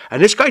week.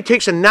 And this guy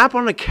takes a nap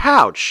on the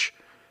couch,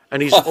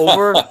 and he's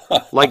over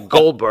like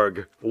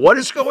Goldberg. What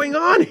is going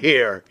on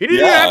here? He didn't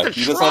even have to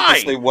he try. doesn't have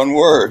to say one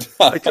word.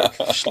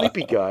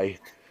 Sleepy Guy.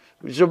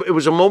 It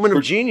was a moment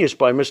of genius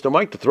by Mr.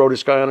 Mike to throw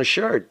this guy on a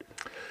shirt.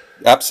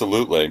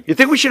 Absolutely. You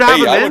think we should have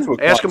Hey, I him went in?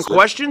 to a Ask him concert.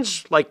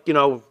 questions? Like,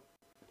 what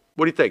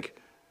do you think?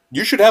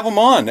 You should have him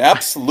on.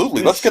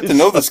 Absolutely. Let's get to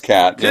know this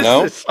cat, you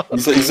know?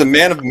 He's a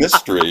man of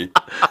mystery.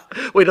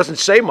 Well, he doesn't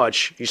say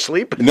much. He's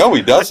sleeping. No,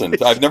 he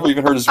doesn't. I've never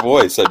even heard his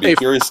voice. I'd be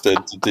curious to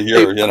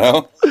hear, you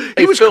know?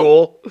 He was Phil,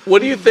 cool.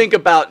 What do you think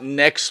about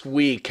next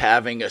week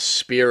having a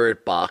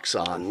spirit box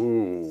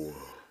on?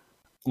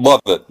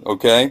 Love it,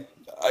 okay?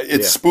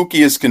 It's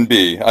spooky as can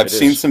be. I've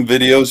seen some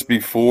videos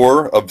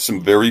before of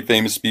some very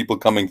famous people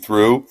coming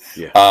through.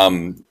 Yeah.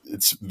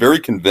 It's very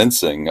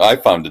convincing. I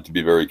found it to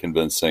be very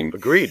convincing.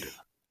 Agreed.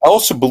 I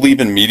also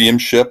believe in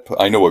mediumship.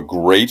 I know a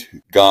great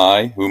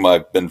guy whom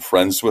I've been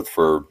friends with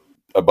for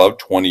about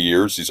 20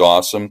 years. He's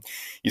awesome.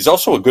 He's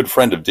also a good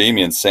friend of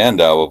Damien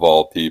Sandow, of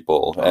all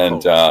people,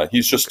 and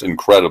he's just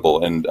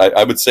incredible. And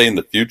I would say in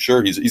the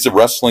future, he's a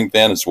wrestling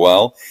fan as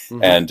well,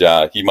 and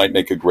he might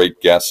make a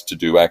great guest to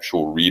do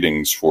actual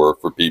readings for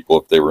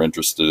people if they were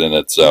interested in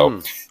it.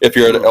 So if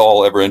you're at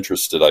all ever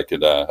interested, I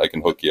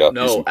can hook you up. He's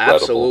No, incredible.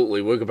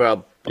 absolutely. We're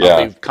about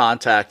Yeah. be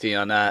contacting you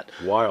on that.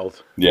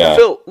 Wild. Yeah.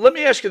 Phil, let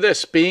me ask you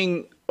this: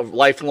 being a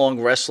lifelong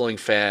wrestling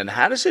fan,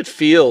 how does it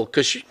feel?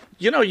 Because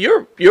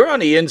you're on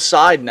the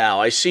inside now.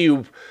 I see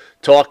you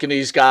talking to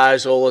these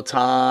guys all the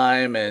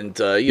time, and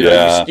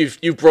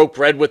you broke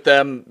bread with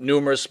them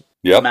numerous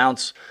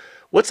amounts.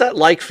 What's that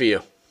like for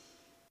you?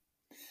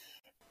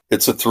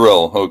 It's a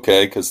thrill,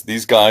 okay, because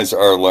these guys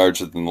are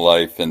larger than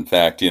life. In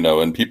fact,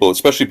 and people,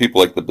 especially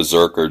people like the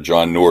Berserker,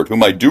 John Nord,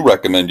 whom I do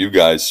recommend you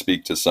guys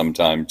speak to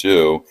sometime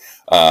too.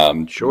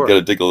 Sure. Got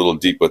to dig a little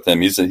deep with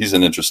him. He's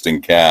an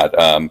interesting cat,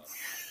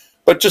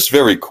 but just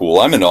very cool.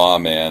 I'm in awe,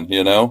 man.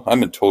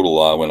 I'm in total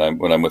awe when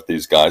I'm with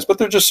these guys. But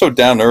they're just so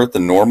down to earth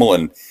and normal,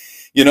 and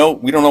we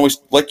don't always,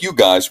 like you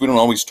guys, we don't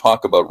always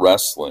talk about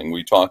wrestling.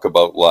 We talk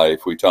about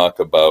life. We talk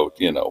about,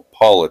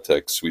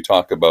 politics. We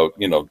talk about,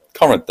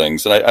 current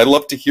things. And I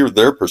love to hear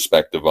their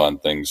perspective on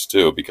things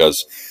too,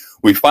 because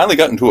we finally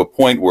gotten to a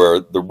point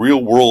where the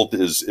real world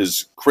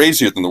is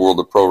crazier than the world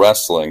of pro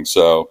wrestling.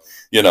 So,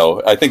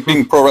 I think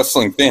being pro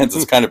wrestling fans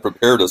has kind of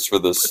prepared us for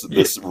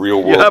this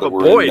real world that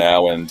we're in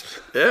now. And,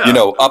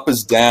 up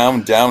is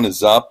down, down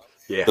is up.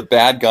 Yeah. The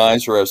bad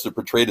guys, or as they're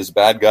portrayed as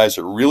bad guys,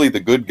 are really the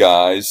good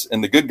guys,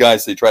 and the good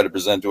guys they try to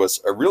present to us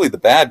are really the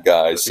bad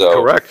guys.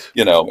 So, correct.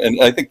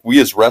 And I think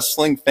we as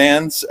wrestling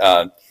fans,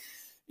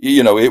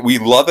 we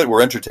love it.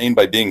 We're entertained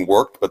by being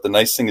worked, but the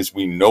nice thing is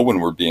we know when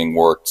we're being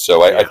worked.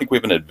 So I think we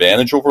have an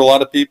advantage over a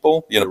lot of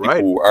people. People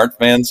who aren't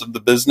fans of the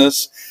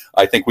business.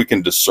 I think we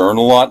can discern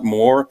a lot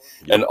more.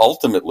 Yep. And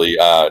ultimately,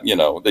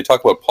 they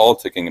talk about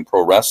politicking and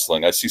pro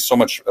wrestling. I see so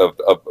much of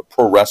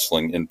pro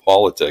wrestling in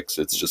politics.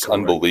 It's just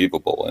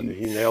unbelievable. And,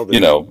 he nailed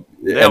it.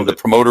 And the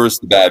promoter is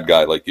the bad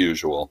guy, like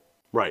usual.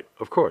 Right,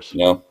 of course.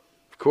 Of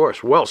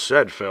course. Well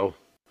said, Phil.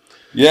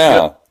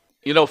 Yeah.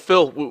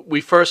 Phil,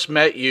 we first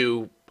met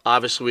you,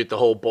 obviously, with the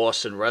whole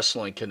Boston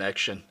wrestling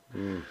connection.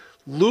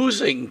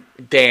 Losing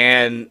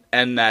Dan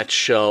and that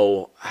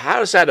show, how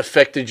has that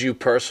affected you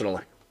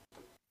personally?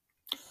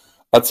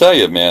 I'll tell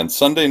you, man,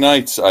 Sunday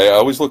nights, I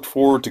always looked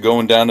forward to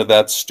going down to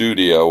that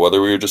studio,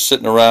 whether we were just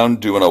sitting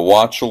around doing a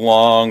watch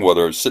along,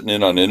 whether it's sitting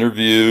in on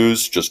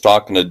interviews, just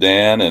talking to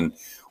Dan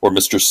or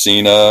Mr.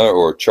 Cena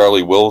or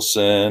Charlie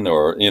Wilson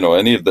or,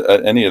 any of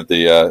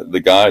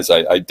the guys.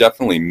 I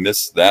definitely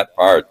miss that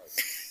part.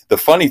 The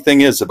funny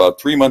thing is, about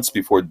 3 months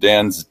before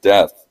Dan's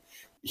death,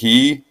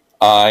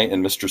 I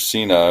and Mr.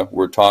 Cena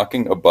were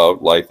talking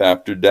about life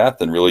after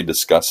death and really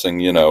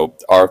discussing,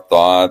 our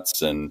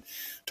thoughts and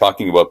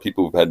talking about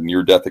people who've had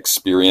near-death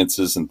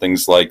experiences and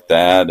things like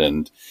that.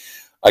 And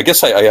I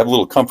guess I have a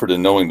little comfort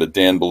in knowing that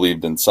Dan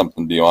believed in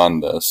something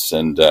beyond this.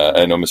 And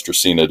I know Mr.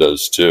 Cena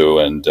does too.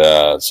 And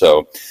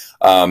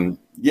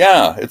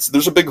Yeah,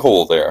 there's a big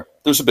hole there.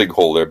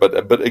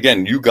 But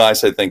again, you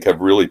guys, I think, have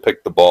really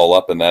picked the ball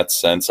up in that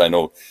sense. I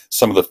know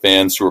some of the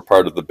fans who are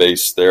part of the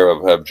base there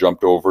have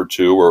jumped over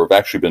to, or have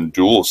actually been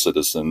dual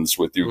citizens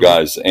with you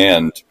guys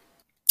and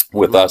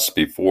with us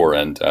before.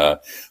 And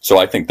so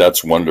I think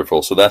that's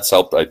wonderful. So that's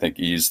helped, I think,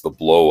 ease the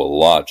blow a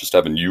lot, just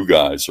having you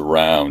guys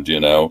around,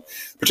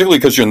 particularly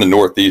because you're in the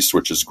Northeast,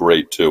 which is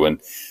great too.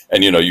 And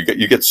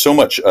you get so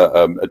much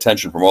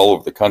attention from all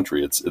over the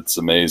country. It's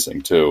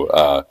amazing too.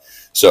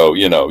 So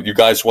you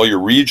guys, while you're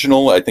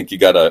regional, I think you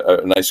got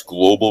a nice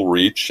global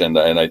reach, and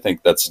I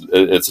think it's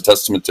a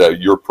testament to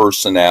your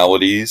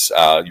personalities,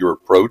 your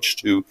approach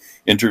to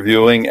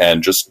interviewing,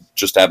 and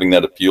just having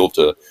that appeal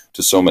to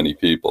so many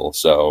people.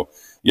 So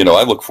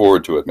I look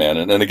forward to it, man.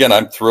 And again,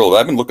 I'm thrilled.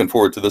 I've been looking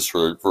forward to this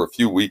for a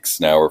few weeks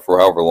now, or for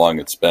however long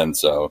it's been.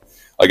 So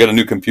I got a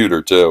new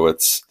computer too.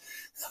 It's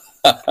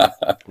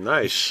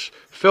nice.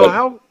 Phil,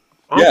 how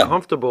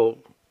uncomfortable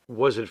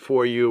was it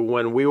for you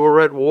when we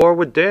were at war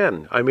with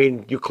Dan? I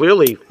mean, you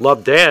clearly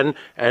love Dan,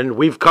 and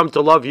we've come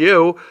to love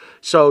you.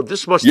 So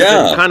this must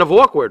have been kind of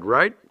awkward,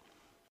 right?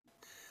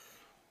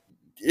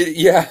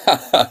 Yeah.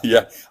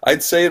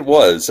 I'd say it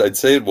was.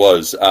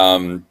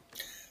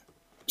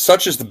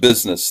 Such is the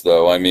business,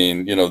 though. I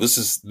mean,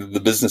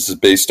 the business is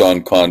based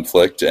on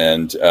conflict,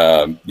 and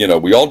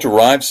we all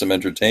derive some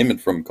entertainment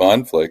from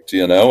conflict.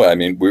 I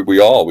mean, we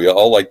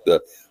all like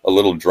a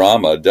little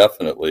drama,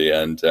 definitely,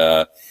 and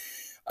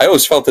I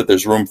always felt that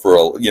there's room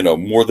for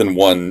more than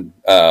one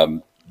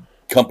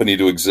company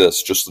to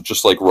exist.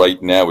 Just like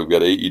right now, we've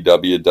got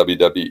AEW,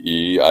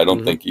 WWE. I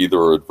don't think either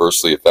are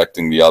adversely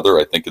affecting the other.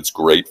 I think it's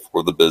great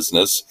for the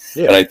business,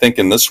 and I think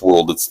in this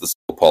world, it's the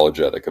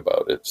apologetic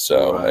about it.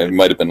 So it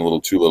might have been a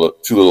little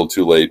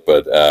too late,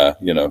 but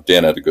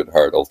Dan had a good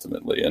heart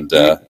ultimately, and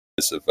have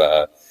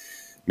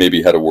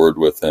maybe had a word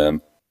with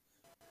him.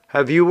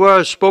 Have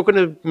you spoken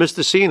to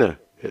Mr.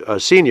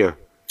 Senior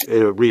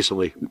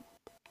recently?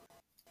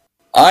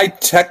 I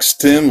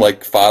text him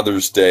like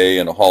Father's Day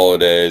and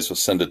holidays. We'll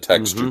send a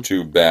text or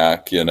two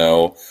back,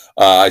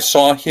 I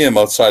saw him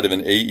outside of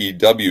an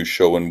AEW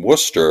show in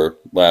Worcester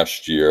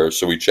last year,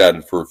 so we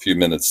chatted for a few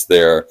minutes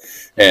there.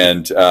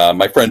 And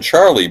my friend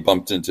Charlie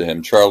bumped into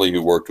him. Charlie,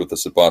 who worked with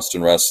us at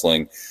Boston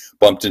Wrestling,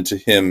 bumped into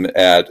him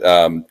at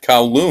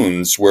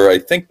Kowloon's, where I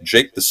think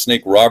Jake the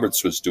Snake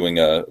Roberts was doing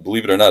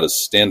believe it or not, a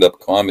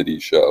stand-up comedy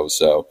show.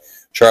 So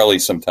Charlie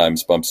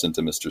sometimes bumps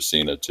into Mr.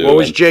 Cena, too. What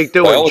was Jake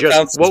doing? By all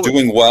accounts, he's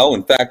doing well.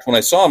 In fact, when I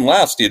saw him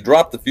last, he had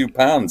dropped a few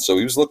pounds, so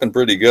he was looking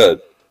pretty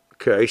good.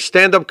 Okay,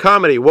 stand-up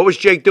comedy. What was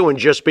Jake doing?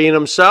 Just being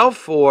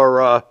himself,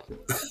 or? I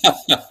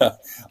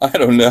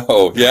don't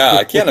know. Yeah,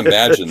 I can't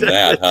imagine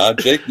that, huh?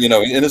 Jake,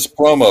 in his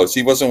promos,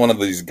 he wasn't one of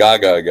these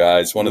Gaga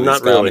guys, one of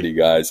these comedy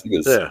guys.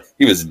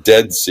 He was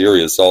dead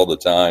serious all the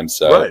time.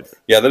 So,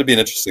 yeah, that'd be an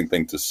interesting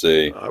thing to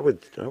see. I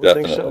would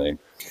definitely think so.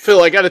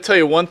 Phil, I got to tell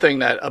you one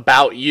thing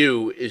about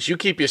you is you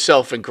keep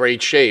yourself in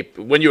great shape.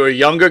 When you were a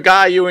younger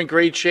guy, you were in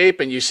great shape,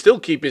 and you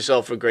still keep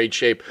yourself in great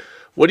shape.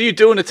 What are you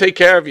doing to take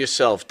care of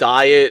yourself?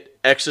 Diet,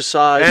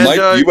 exercise? And,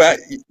 Mike,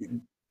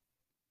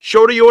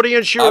 show the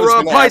audience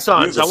your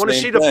pythons. I want to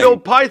see the Phil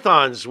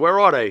pythons. Where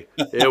are they?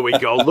 There we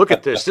go. Look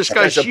at this. This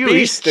guy's huge.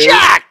 Beast, he's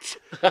jacked.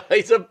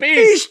 He's a beast.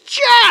 He's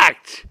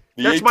jacked.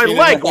 That's my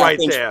leg right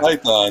there.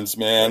 Pythons,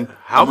 man.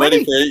 How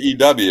many? I'm ready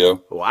for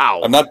AEW. Wow.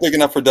 I'm not big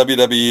enough for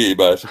WWE,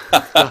 but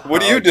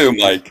what do you do,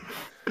 Mike?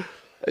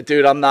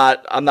 Dude, I'm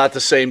not the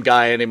same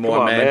guy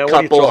anymore, man. What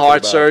are you Couple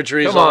heart about?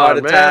 surgeries, a heart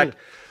attack.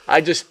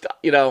 I just,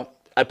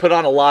 I put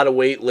on a lot of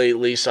weight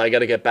lately, so I got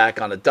to get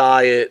back on a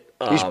diet.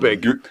 He's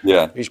big.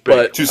 He's big.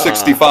 But,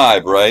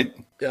 265, right?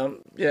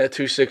 Yeah,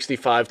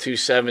 265,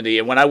 270.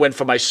 And when I went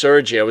for my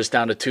surgery, I was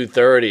down to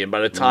 230. And by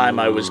the time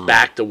I was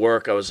back to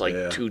work, I was like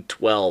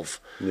 212.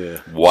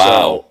 Yeah. Wow.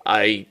 So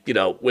I,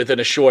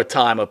 within a short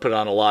time, I put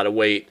on a lot of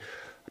weight.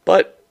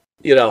 But,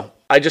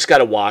 I just got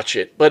to watch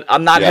it. But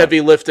I'm not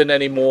heavy lifting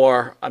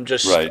anymore. I'm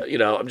just,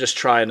 I'm just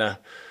trying to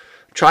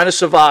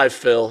survive,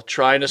 Phil.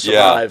 Trying to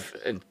survive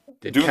and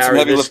doing some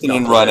heavy lifting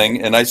and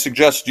running, and I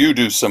suggest you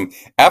do some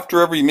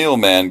after every meal,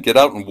 man. Get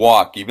out and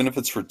walk, even if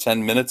it's for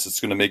 10 minutes. It's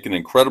going to make an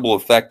incredible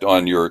effect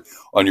on your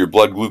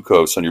blood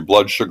glucose, on your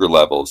blood sugar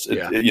levels. A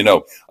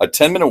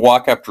 10-minute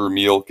walk after a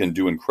meal can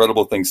do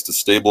incredible things to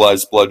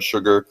stabilize blood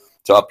sugar,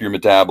 to up your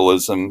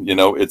metabolism.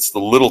 It's the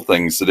little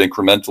things that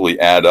incrementally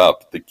add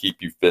up that keep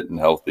you fit and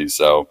healthy.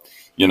 So,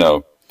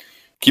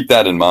 keep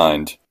that in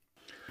mind.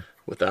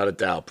 Without a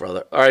doubt,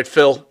 brother. All right,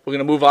 Phil, we're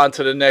going to move on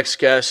to the next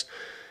guest.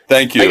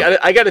 Thank you.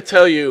 I got to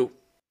tell you,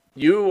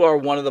 you are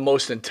one of the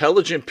most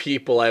intelligent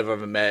people I've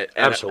ever met.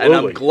 And, Absolutely.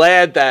 And I'm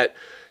glad that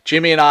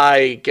Jimmy and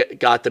I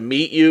got to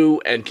meet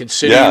you and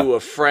consider you a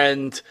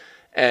friend.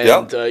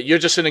 And you're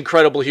just an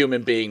incredible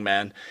human being,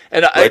 man.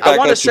 And I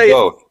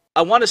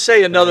want to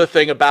say another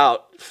thing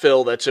about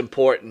Phil that's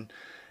important.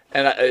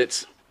 And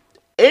it's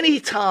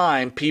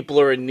anytime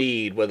people are in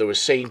need, whether it was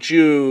St.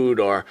 Jude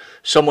or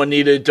someone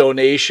needed a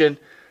donation,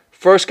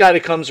 first guy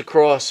that comes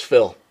across,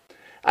 Phil.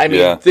 I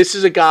mean, this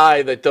is a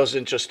guy that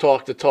doesn't just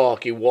talk the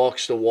talk; he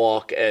walks the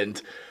walk.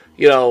 And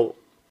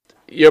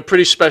you're a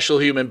pretty special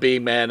human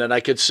being, man, and I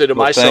consider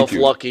Well, myself thank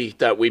you. lucky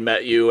that we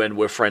met you and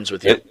we're friends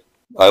with you.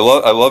 I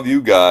love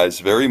you guys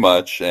very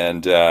much,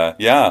 and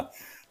yeah,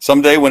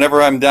 someday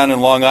whenever I'm down in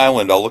Long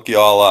Island, I'll look you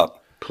all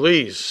up.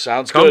 Please.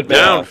 Sounds Come good, man.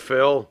 down, Yeah.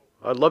 Phil.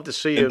 I'd love to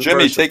see you And in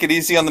Jimmy, person. take it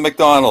easy on the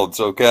McDonald's,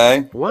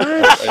 okay? What?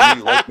 I know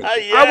you like Yeah.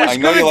 I was I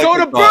know going to you like go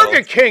to McDonald's.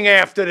 Burger King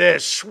after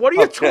this. What are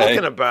you Okay.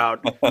 talking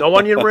about? No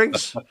onion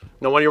rings?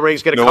 No onion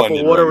rings. Get a No cup of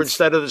onion water rings.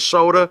 instead of the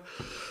soda.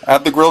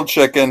 Have the grilled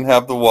chicken,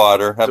 have the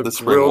water, have the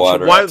spring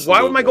water. Why am I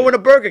absolutely. going to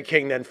Burger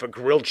King then for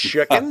grilled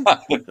chicken?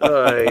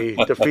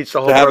 Defeats the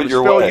whole To have it purpose.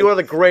 your Phil, way. you are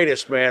the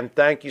greatest, man.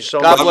 Thank you so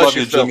God much. I bless love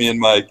you, you, Phil. Jimmy and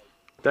Mike.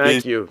 Thank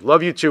Peace. you.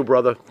 Love you too,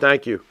 brother.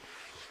 Thank you.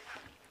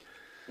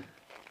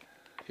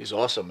 He's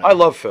awesome, man. I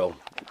love Phil.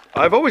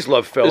 I've always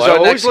loved Phil. Is I our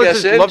always next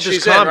guest in? loved his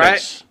She's in, right?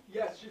 comments.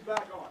 Yes, she's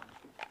back on.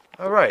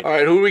 All right. All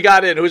right, who we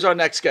got in? Who's our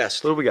next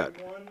guest? Who do we got?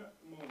 1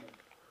 moment.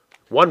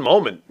 One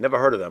Moment. Never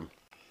heard of them.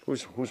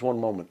 Who's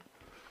One Moment?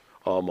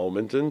 A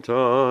moment in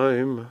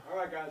time. All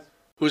right, guys.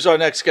 Who's our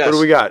next guest? What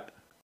do we got?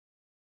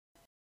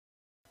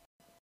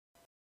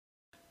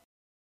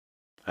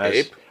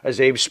 Abe?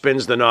 As Abe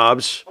spins the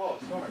knobs. Oh,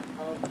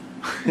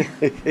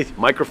 sorry.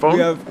 Microphone? We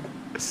have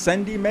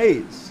Cindy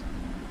Mays.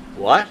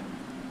 What?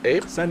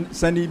 Abe?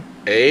 Cindy.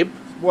 Abe?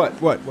 What?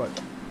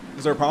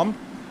 Is there a problem?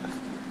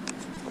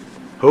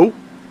 Who?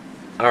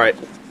 All right.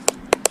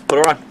 Put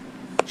her on.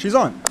 She's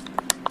on.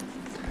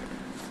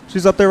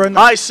 She's up there right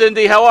now. Hi,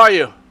 Cindy. How are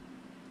you?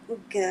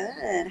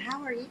 Good.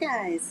 How are you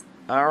guys?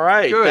 All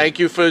right. Good. Thank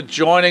you for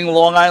joining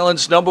Long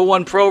Island's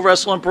 #1 pro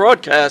wrestling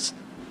broadcast.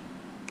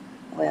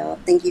 Well,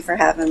 thank you for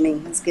having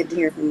me. It's good to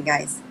hear from you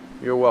guys.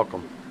 You're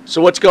welcome.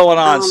 So what's going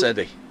on, Um,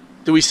 Cindy?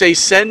 Do we say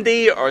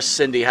Cindy or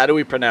Cindy? How do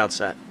we pronounce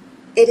that?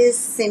 It is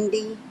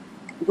Cindy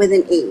with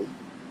an E.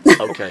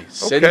 Okay.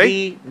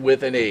 Cindy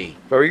with an E.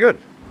 Very good.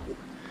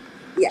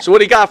 Yeah. So what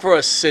do you got for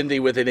us, Cindy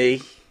with an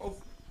E? Oh,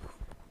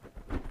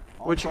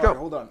 Where'd you sorry, go?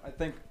 Hold on. I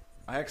think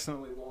I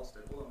accidentally lost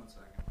it. Hold on 1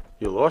 second.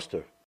 You lost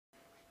her.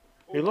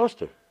 You lost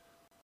her.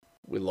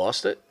 We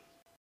lost it?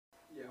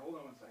 Yeah, hold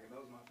on 1 second. That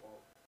was my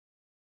fault.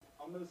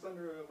 I'm going to send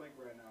her a link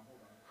right now.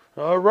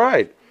 Hold on. All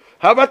right.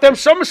 How about them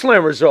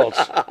SummerSlam results?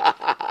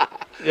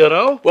 You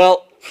know?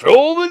 Well,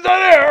 Fill in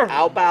that air.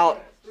 how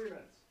about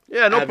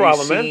Yeah, no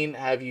problem, man.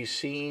 Have you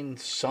seen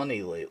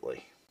Sunny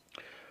lately?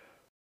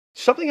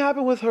 Something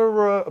happened with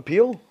her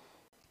appeal?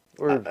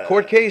 Or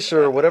court case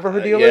or whatever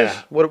her deal yeah. is?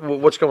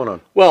 What's going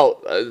on?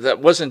 Well, it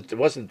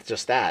wasn't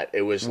just that.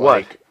 It was What?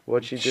 like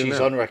What'd she do she's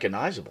now?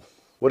 unrecognizable.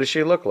 What does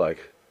she look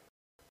like?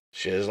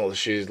 She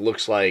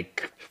looks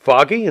like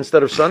Foggy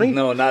instead of sunny?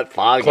 no, not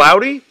foggy.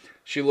 Cloudy?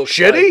 She looks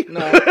Shitty?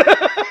 Like,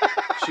 no.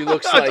 She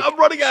looks like I'm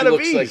running out she of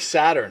looks like E's.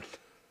 Saturn.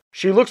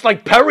 She looks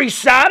like Perry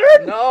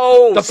Saturn?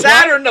 No, The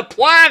Saturn, the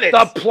planet,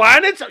 The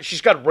planets? She's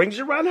got rings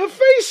around her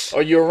face.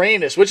 or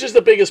Uranus. Which is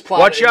the biggest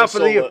planet? Watch in out for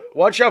solar-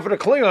 watch out for the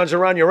Klingons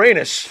around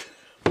Uranus.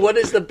 What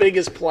is the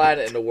biggest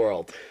planet in the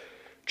world,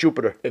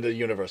 Jupiter. in the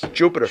universe?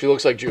 Jupiter. She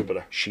looks like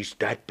Jupiter. She's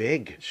that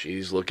big.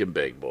 She's looking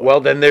big, boy. Well,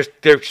 then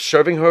they're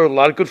serving her a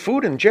lot of good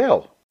food in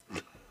jail.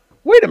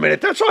 Wait a minute,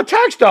 that's our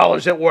tax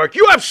dollars at work.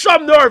 You have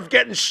some nerve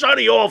getting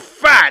Sonny all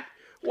fat.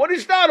 What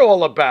is that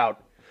all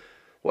about?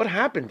 What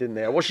happened in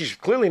there? Well, she's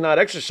clearly not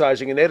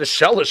exercising in there. The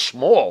cell is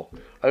small.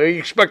 What do you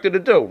expect her to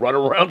do? Run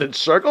around in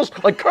circles?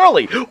 Like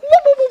Curly. Whoop, whoop,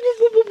 whoop,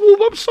 whoop, whoop, whoop,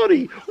 I'm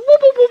Sonny. Whoop,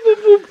 whoop, whoop, whoop,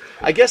 whoop.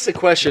 I guess the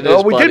question No,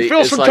 is, we buddy, did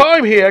fill is some like,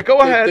 time here. Go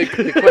ahead.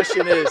 The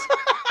question is,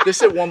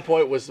 this at one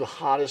point was the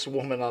hottest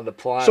woman on the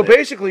planet. So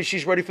basically,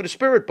 she's ready for the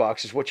spirit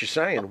box, is what you're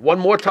saying. One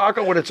more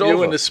taco when it's you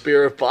over. in the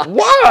spirit box.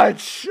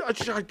 What? I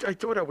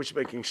thought I was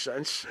making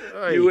sense.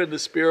 You in the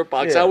spirit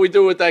box. Yeah. How we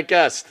do with that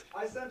guest?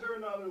 I sent her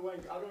another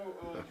link. I don't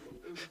know.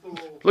 It was the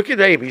little... Look at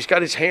Abe. He's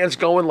got his hands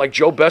going like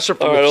Joe Besser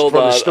from, All right, the, hold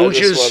from on. the I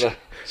just Stooges. wanna-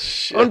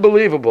 Shit.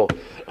 Unbelievable.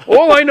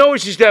 All I know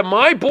is that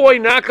my boy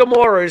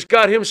Nakamura has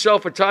got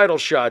himself a title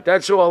shot.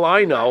 That's all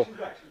I know.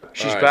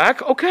 She's All right.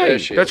 back? Okay. There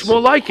she That's is.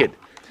 more like it.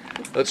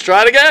 Let's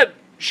try it again.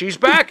 She's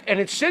back, and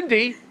it's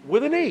Cindy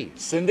with an E.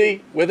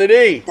 Cindy with an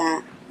E.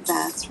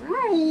 That's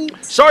right.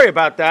 Sorry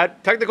about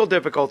that. Technical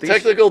difficulties.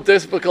 Technical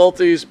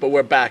difficulties, but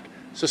we're back.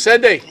 So,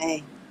 Cindy.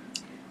 Hey,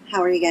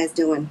 how are you guys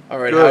doing? All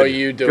right, Good. how are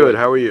you doing? Good.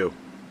 How are you?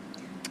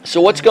 So,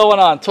 what's going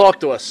on? Talk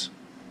to us.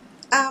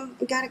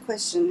 Got a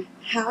question.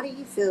 How do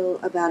you feel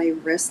about a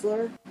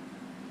wrestler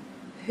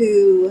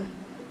who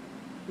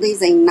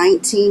leaves a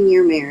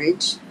 19-year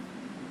marriage,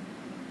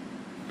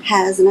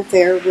 has an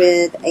affair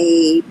with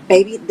the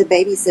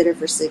babysitter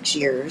for 6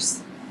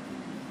 years,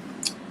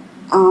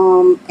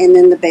 and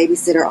then the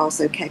babysitter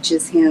also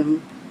catches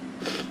him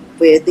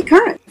with the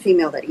current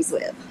female that he's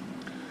with?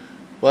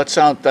 Well,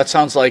 that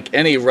sounds like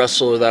any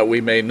wrestler that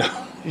we may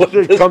know.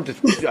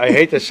 I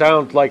hate to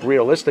sound like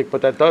realistic,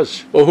 but that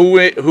does. Well, who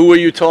are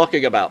you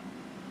talking about?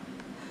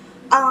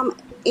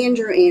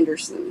 Andrew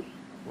Anderson.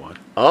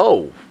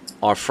 Oh,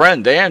 our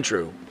friend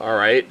Andrew. All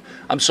right.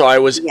 I'm sorry, I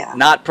was Yeah.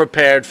 not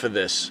prepared for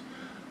this.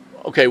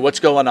 Okay, what's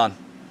going on?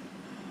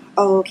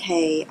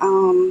 Okay,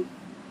 I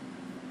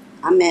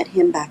met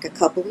him back a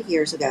couple of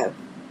years ago.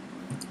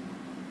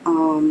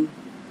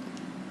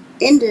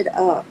 Ended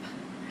up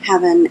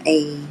having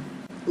a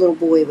little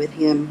boy with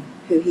him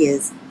who he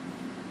is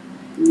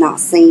not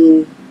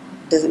seen,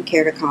 doesn't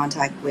care to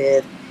contact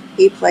with.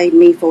 He played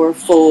me for a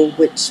fool,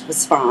 which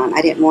was fine.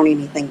 I didn't want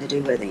anything to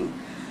do with him.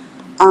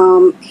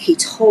 He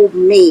told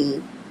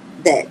me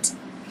that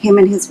him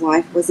and his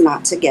wife was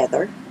not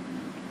together,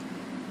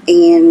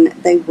 and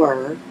they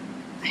were.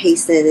 He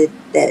said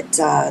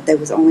that they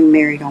was only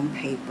married on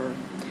paper.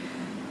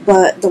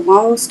 But the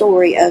long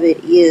story of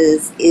it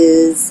is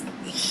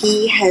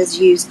he has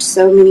used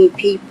so many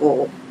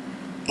people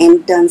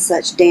and done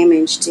such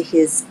damage to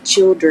his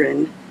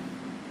children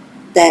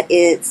that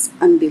it's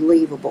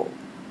unbelievable.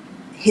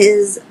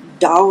 His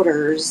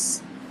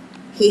daughters,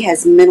 he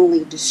has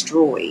mentally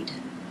destroyed.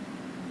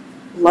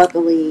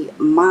 Luckily,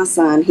 my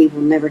son, he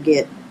will never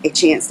get a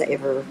chance to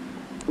ever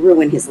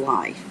ruin his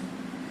life.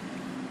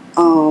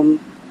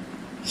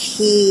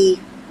 He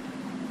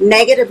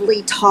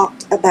negatively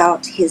talked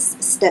about his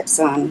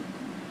stepson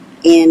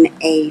in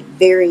a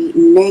very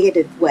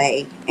negative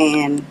way,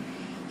 and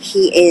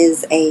he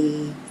is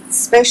a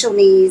special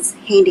needs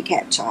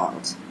handicapped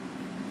child.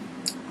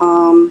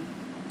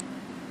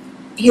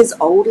 His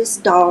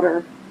oldest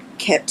daughter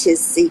kept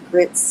his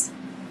secrets.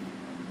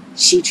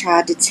 She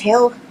tried to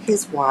tell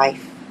his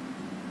wife.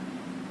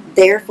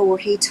 Therefore,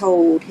 he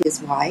told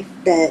his wife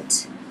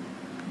that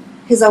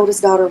his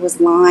oldest daughter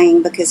was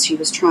lying because she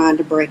was trying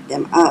to break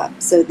them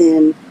up. So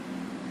then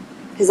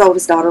his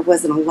oldest daughter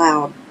wasn't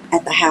allowed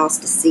at the house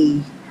to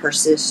see her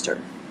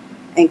sister.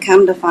 And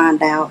come to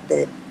find out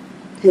that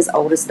his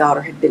oldest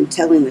daughter had been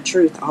telling the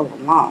truth all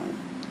along.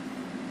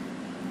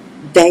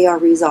 They are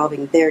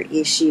resolving their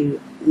issue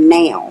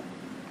now.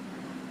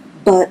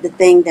 But the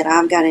thing that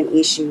I've got an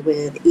issue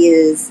with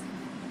is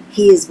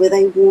he is with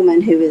a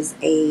woman who is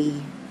a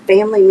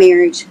family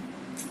marriage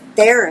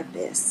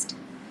therapist,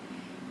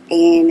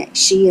 and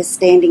she is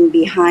standing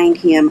behind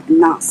him,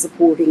 not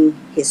supporting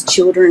his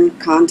children,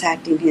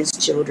 contacting his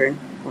children,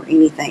 or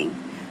anything.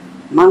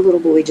 My little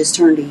boy just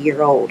turned a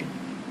year old.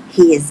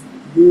 He has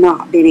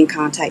not been in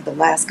contact. The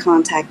last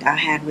contact I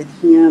had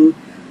with him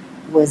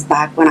was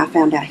back when I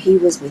found out he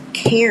was with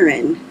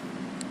Karen,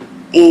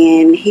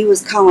 and he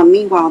was calling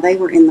me while they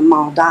were in the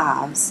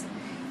Maldives,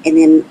 and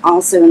then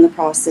also in the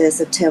process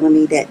of telling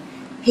me that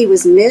he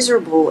was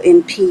miserable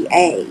in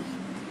PA,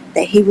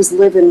 that he was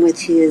living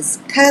with his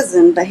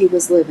cousin, but he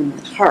was living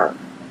with her.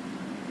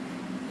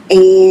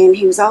 And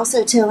he was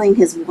also telling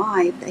his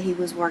wife that he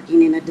was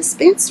working in a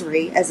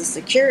dispensary as a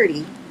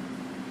security.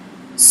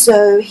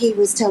 So he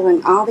was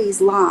telling all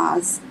these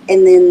lies,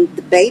 and then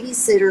the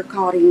babysitter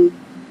caught him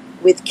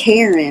with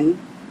Karen,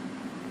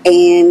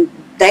 and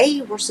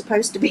they were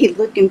supposed to be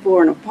looking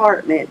for an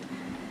apartment.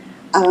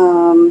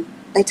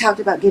 They talked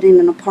about getting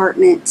an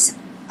apartment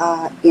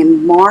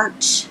in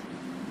March,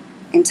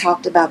 and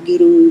talked about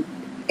going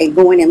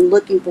and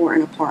looking for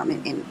an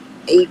apartment in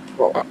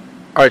April. All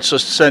right, so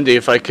Cindy,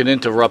 if I can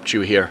interrupt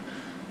you here.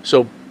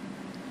 So,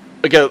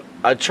 again,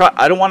 I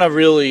don't want to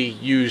really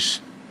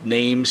use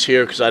names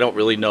here because I don't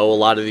really know a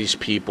lot of these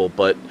people,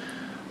 but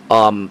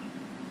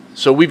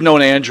so we've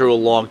known Andrew a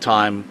long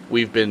time.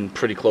 We've been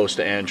pretty close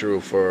to Andrew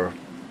for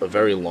a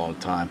very long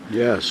time.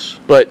 Yes.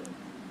 But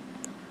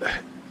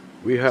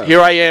we have.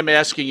 Here I am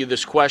asking you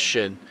this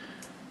question.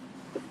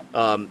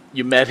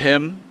 You met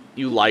him,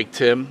 you liked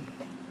him.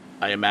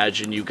 I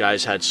imagine you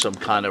guys had some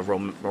kind of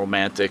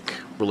romantic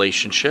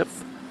relationship.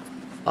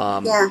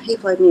 Yeah, he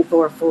played me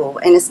for a fool,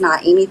 and it's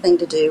not anything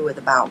to do with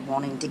about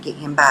wanting to get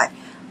him back.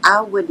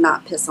 I would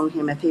not piss on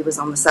him if he was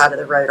on the side of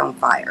the road on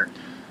fire.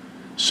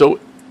 So,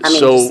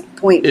 just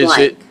point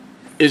blank.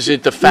 Is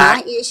it the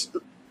fact?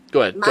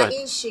 Go ahead. My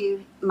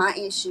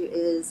issue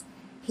is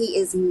he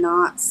is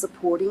not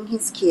supporting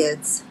his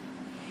kids.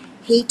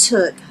 He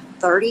took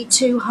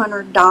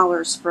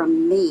 $3,200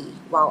 from me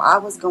while I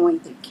was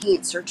going through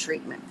cancer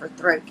treatment for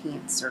throat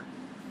cancer.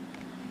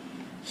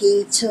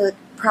 He took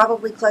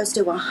probably close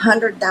to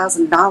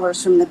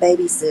 $100,000 from the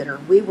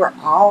babysitter. We were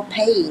all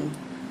paying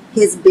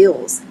his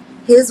bills.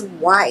 His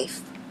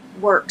wife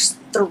works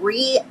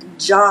 3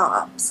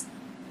 jobs,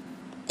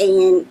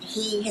 and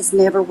he has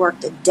never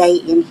worked a day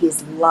in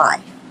his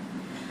life.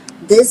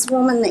 This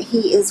woman that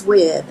he is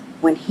with,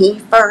 when he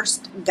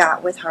first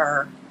got with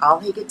her, all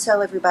he could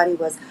tell everybody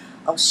was,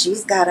 oh,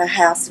 she's got a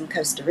house in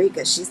Costa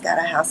Rica. She's got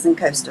a house in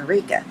Costa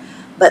Rica.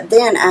 But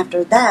then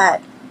after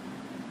that,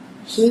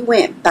 he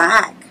went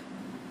back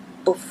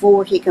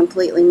before he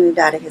completely moved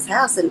out of his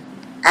house and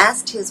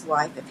asked his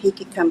wife if he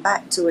could come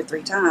back 2 or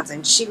 3 times.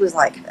 And she was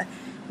like,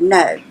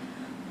 no.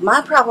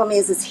 My problem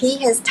is he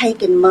has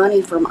taken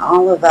money from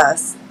all of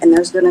us, and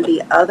there's going to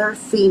be other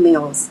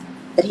females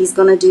that he's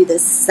going to do the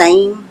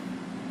same,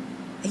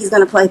 he's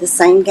going to play the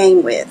same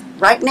game with.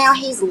 Right now,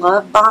 he's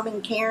love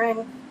bombing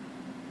Karen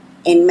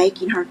and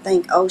making her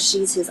think, oh,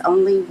 she's his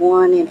only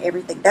one and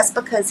everything. That's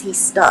because he's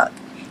stuck.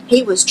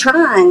 He was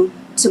trying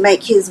to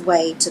make his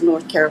way to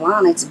North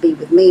Carolina to be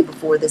with me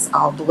before this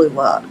all blew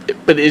up.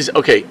 But is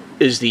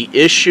the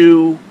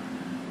issue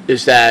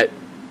is that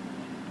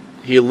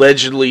he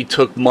allegedly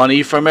took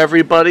money from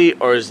everybody,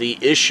 or is the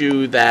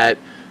issue that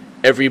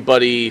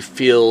everybody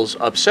feels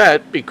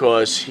upset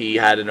because he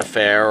had an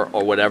affair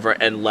or whatever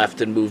and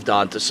left and moved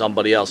on to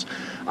somebody else.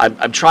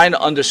 I'm trying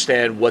to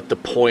understand what the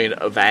point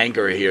of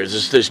anger here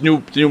is. There's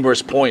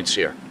numerous points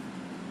here.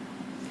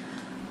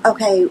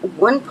 Okay,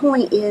 one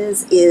point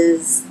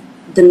is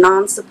the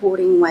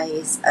non-supporting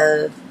ways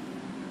of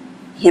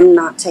him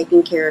not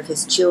taking care of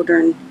his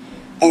children,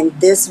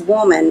 and this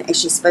woman, and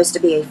she's supposed to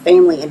be a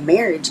family and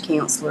marriage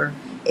counselor,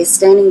 is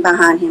standing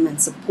behind him and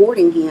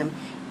supporting him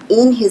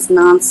in his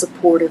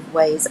non-supportive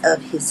ways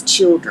of his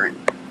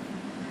children.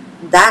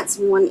 That's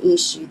one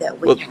issue that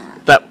we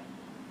have.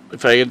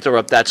 If I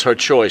interrupt, that's her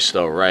choice,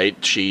 though, right?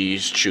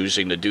 She's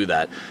choosing to do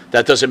that.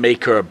 That doesn't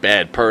make her a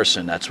bad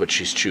person. That's what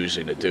she's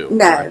choosing to do.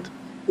 No, correct?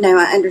 no,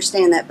 I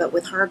understand that, but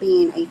with her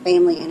being a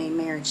family and a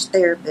marriage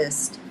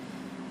therapist,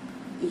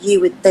 you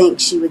would think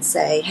she would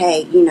say,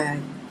 hey,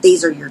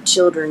 these are your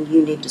children,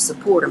 you need to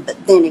support them.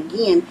 But then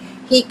again,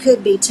 he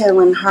could be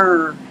telling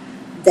her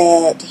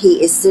that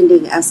he is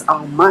sending us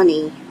all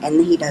money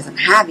and he doesn't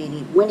have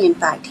any, when in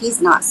fact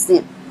he's not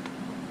sent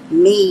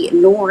me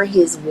nor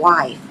his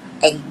wife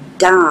a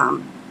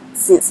dime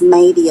since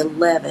May the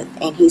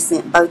 11th, and he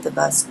sent both of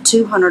us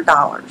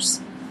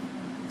 $200,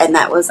 and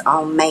that was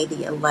on May the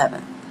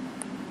 11th.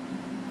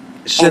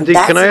 Cindy,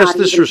 can I ask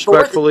this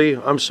respectfully?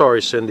 I'm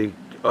sorry, Cindy.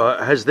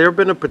 Has there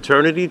been a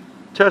paternity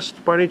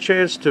test by any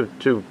chance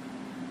to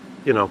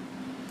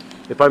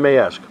if I may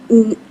ask?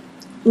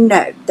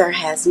 No, there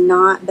has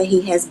not, but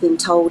he has been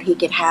told he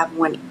could have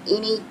one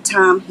any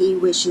time he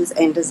wishes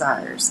and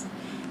desires.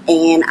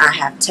 And I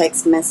have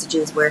text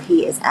messages where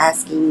he is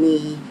asking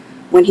me,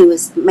 when he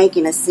was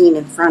making a scene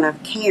in front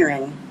of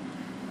Karen,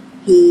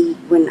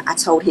 when I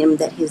told him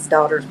that his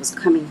daughter was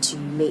coming to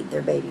meet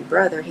their baby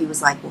brother, he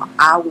was like, well,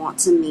 I want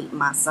to meet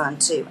my son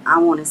too. I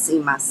want to see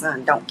my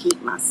son. Don't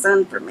keep my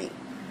son from me.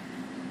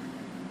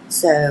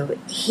 So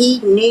he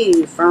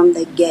knew from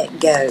the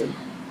get-go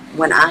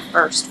when I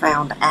first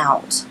found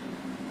out,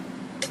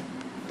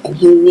 and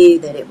he knew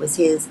that it was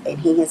his, and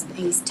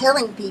he's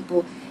telling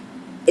people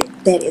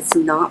that it's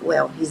not,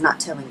 well, he's not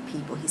telling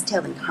people, he's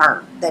telling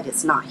her that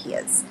it's not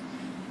his,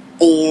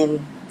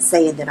 and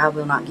saying that I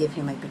will not give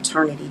him a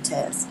paternity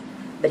test.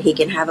 But he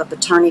can have a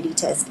paternity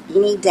test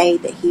any day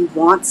that he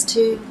wants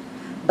to,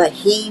 but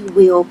he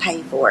will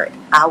pay for it.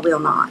 I will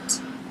not.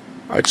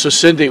 All right, so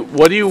Cindy,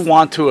 what do you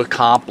want to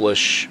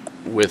accomplish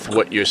with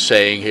what you're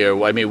saying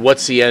here? I mean,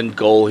 what's the end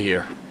goal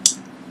here?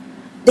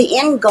 The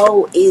end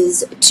goal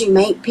is to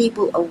make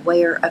people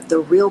aware of the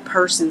real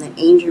person that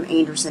Andrew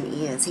Anderson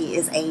is. He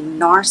is a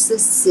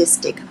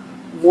narcissistic,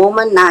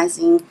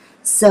 womanizing,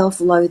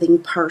 self-loathing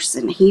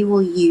person. He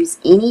will use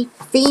any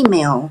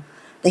female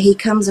that he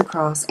comes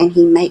across, and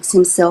he makes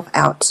himself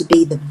out to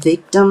be the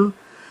victim,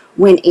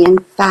 when in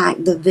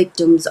fact the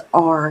victims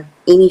are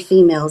any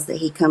females that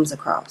he comes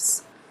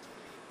across.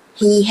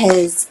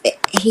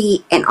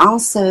 And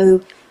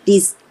also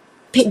these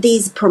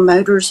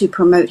promoters who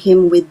promote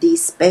him with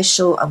these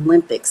special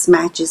Olympics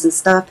matches and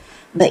stuff,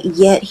 but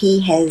yet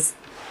he has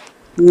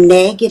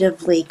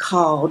negatively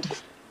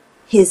called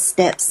his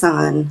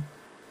stepson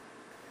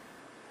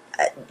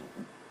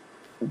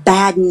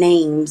bad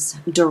names,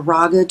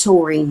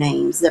 derogatory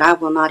names that I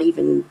will not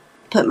even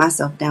put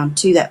myself down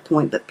to that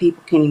point, but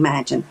people can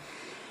imagine.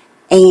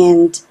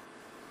 And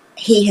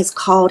he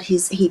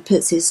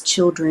puts his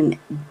children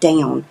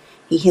down.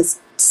 He has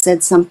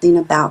said something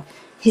about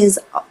his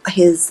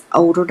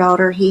older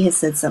daughter. He has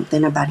said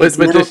something about his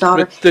middle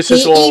daughter.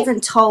 He even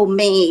told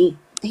me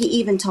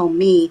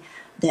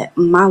that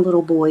my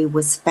little boy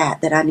was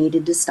fat, that I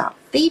needed to stop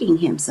feeding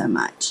him so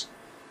much.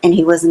 And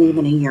he wasn't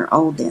even a year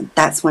old then.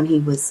 That's when he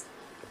was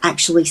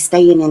actually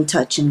staying in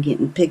touch and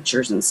getting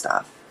pictures and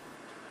stuff.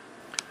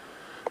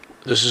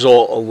 This is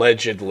all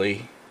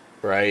allegedly,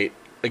 right?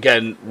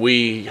 Again,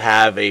 we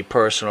have a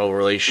personal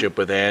relationship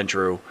with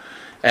Andrew,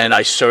 and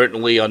I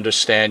certainly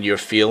understand your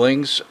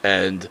feelings,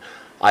 and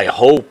I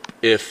hope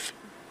if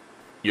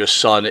your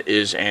son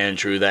is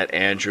Andrew, that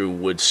Andrew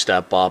would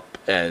step up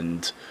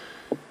and,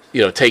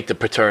 take the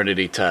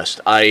paternity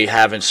test. I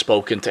haven't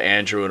spoken to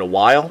Andrew in a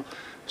while,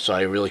 so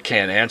I really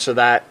can't answer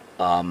that.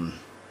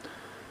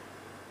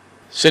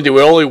 Cindy,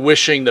 we're only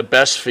wishing the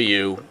best for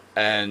you,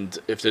 and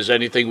if there's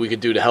anything we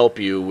could do to help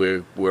you,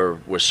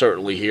 we're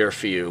certainly here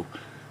for you.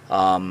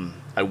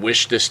 I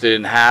wish this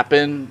didn't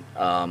happen.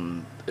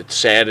 It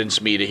saddens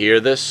me to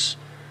hear this,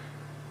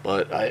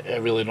 but I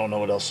really don't know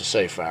what else to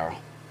say, Pharaoh.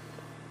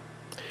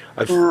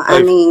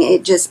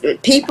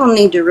 People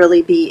need to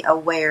really be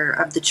aware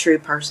of the true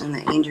person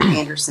that Andrew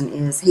Anderson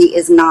is.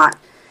 He's not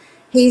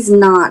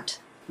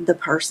the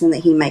person that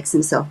he makes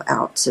himself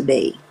out to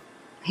be.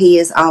 He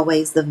is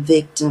always the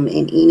victim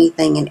in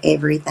anything and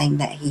everything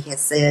that he has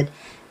said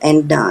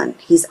and done.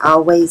 He's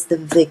always the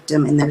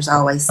victim, and there's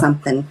always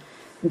something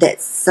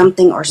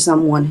or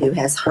someone who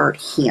has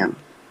hurt him.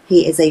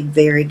 He is a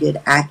very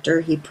good actor.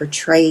 He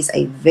portrays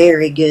a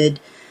very good,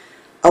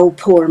 oh,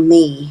 poor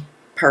me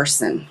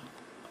person.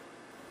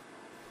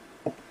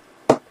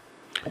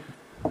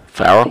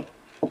 Pharaoh?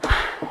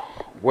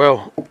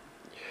 Well,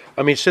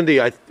 I mean, Cindy,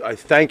 I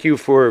thank you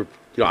for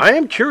Yeah, I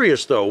am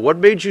curious though. What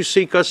made you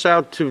seek us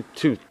out to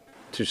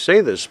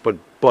say this? But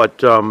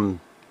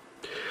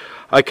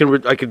I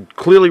can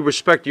clearly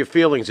respect your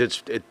feelings.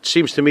 It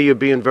seems to me you're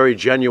being very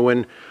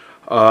genuine,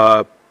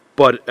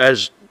 but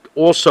as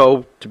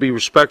also to be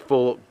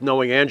respectful,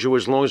 knowing Andrew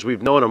as long as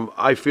we've known him,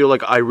 I feel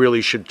like I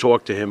really should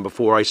talk to him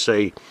before I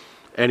say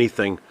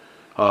anything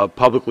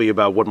publicly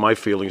about what my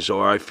feelings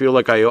are. I feel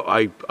like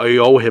I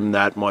owe him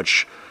that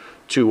much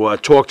to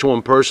talk to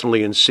him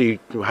personally and see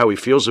how he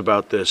feels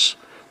about this.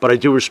 But I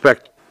do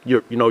respect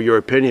your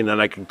opinion, and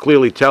I can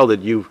clearly tell that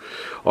you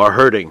are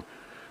hurting.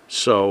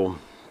 So,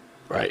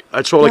 right,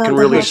 that's all I can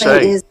really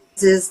say.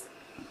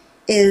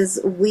 Is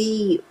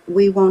we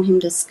want him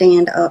to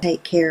stand up,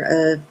 take care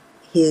of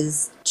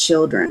his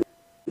children.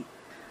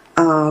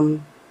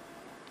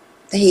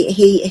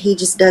 He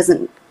just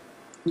doesn't.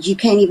 You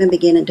can't even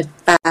begin to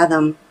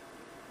fathom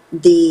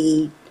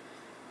the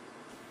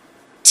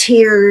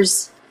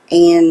tears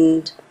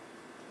and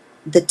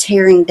the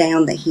tearing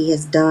down that he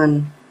has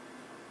done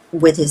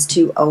with his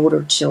two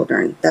older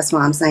children. That's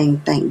why I'm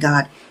saying, thank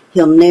God,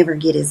 he'll never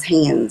get his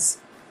hands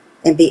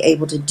and be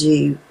able to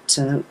do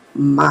to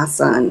my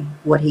son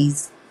what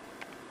he's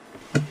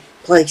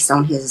placed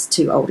on his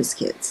two oldest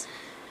kids.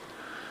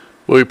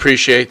 We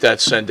appreciate that,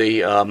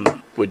 Cindy.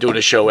 We're doing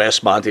a show,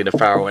 Ask Monte the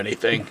Pharaoh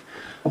Anything.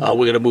 We're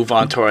going to move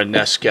on to our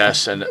next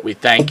guest, and we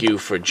thank you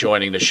for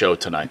joining the show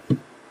tonight.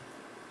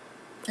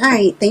 All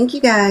right. Thank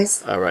you,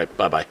 guys. All right.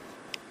 Bye-bye.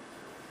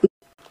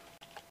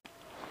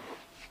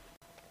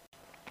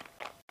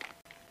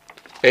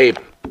 Abe,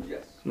 I'm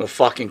going to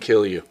fucking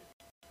kill you.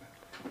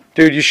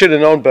 Dude, you should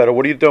have known better.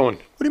 What are you doing?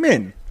 What do you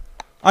mean?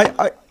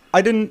 I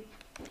didn't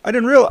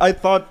realize. I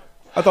thought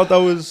that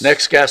was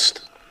Next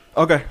guest.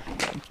 Okay.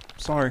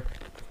 Sorry.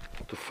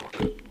 What the fuck?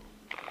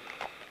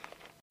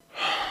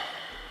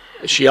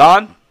 Is she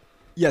on?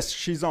 Yes,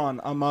 she's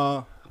on.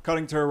 I'm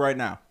cutting to her right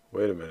now.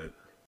 Wait a minute.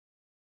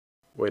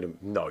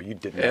 No, you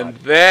did not. And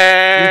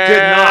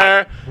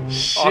there You did not.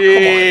 she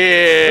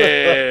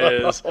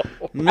is.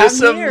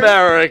 Miss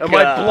America. Am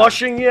I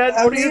blushing yet?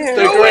 What are you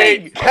The doing?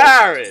 great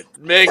Karen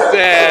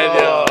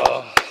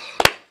McDaniel.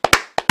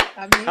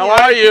 How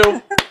are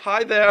you?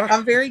 Hi there.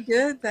 I'm very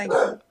good, thank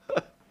you.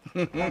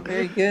 I'm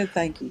very good,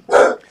 thank you.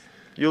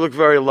 You look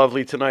very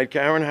lovely tonight,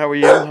 Karen. How are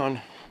you, hon?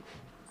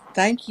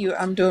 Thank you.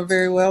 I'm doing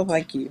very well,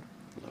 thank you.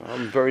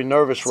 I'm very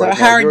nervous So right now.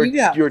 how are you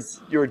guys?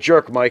 You're a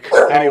jerk, Mike.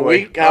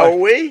 Anyway, how are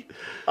we?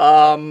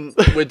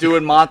 We're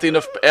doing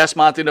Ask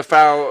Monte the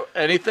Pharaoh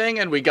Anything,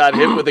 and we got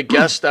hit with a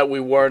guest that we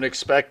weren't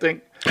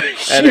expecting.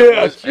 And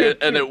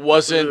it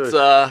wasn't...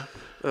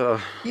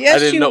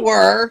 Yes, you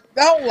were.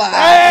 Don't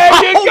lie.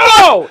 There you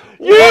go!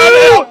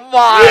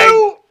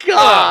 My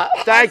God!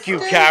 Thank you,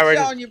 Karen.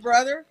 On you,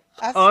 brother.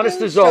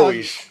 Honest as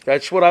always.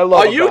 That's what I love.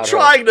 Are you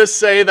trying to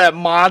say that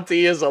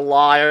Monty is a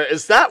liar?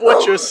 Is that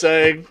what you're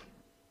saying?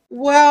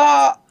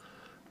 Well,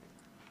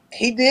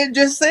 he did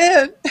just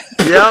then.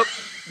 Yep.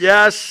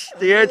 Yes.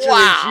 The answer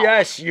Wow. is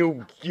yes.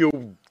 You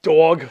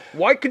dog.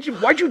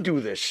 Why'd you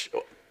do this?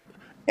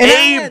 And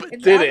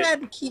Abe did it. I've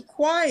had to keep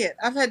quiet.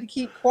 I've had to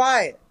keep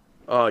quiet.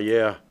 Oh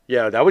yeah.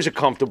 That was a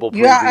comfortable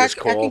Yeah, previous I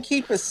call. can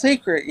keep a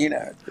secret,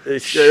 Yeah,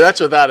 that's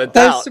without a So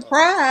doubt.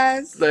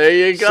 surprise. There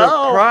you go.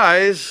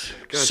 Surprise.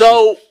 God,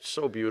 So- she's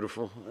so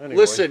beautiful. Anyway,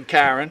 Listen,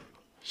 Karen,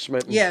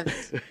 smitten.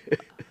 Yes.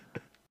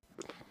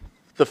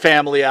 the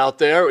family out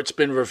there, it's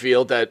been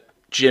revealed that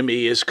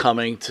Jimmy is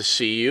coming to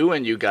see you,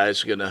 and you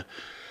guys are going to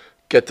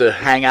get to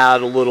hang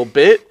out a little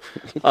bit.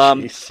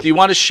 Do you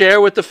want to share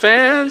with the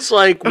fans,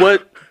 like,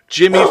 what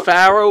Jimmy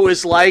Pharaoh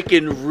is like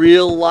in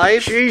real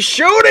life? She's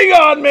shooting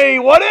on me.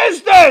 What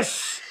is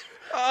this?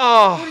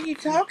 Oh. What are you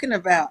talking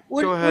about?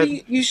 Go ahead.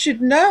 You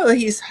should know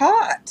he's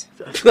hot.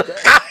 There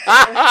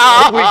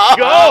we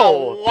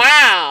go.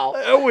 Wow.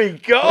 There we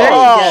go.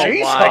 Oh,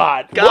 She's my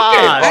hot.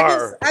 God. Look at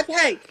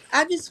her.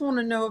 I just want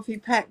to know if he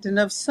packed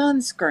enough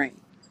sunscreen.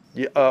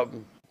 Yeah,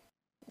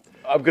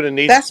 I'm gonna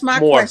need. That's my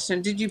more.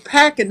 question. Did you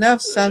pack enough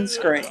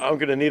sunscreen? I'm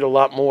gonna need a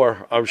lot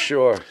more. I'm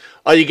sure.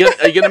 Are you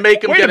gonna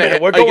make him Wait get a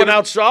minute, we're are you going gonna-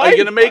 outside? Are you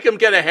gonna make him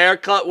get a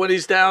haircut when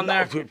he's down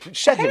there?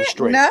 Set him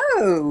straight.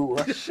 No.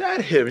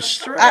 Set him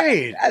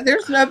straight.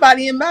 There's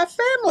nobody in my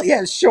family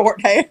has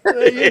short hair.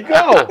 There you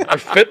go. I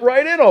fit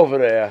right in over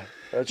there.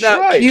 That's Now,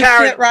 right. You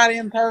Karen- fit right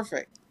in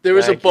perfect. There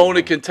is a Thank you, bone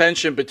of man.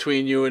 contention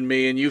between you and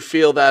me, and you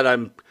feel that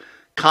I'm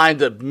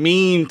kind of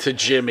mean to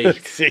Jimmy.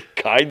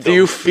 Kind of. Do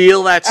you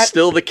feel that's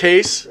still the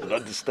case? An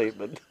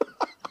understatement.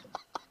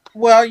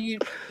 Well, you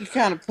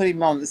kind of put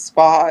him on the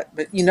spot,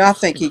 but I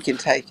think he can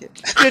take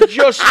it. Did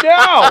just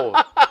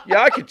now.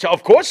 Yeah, I can tell.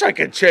 Of course, I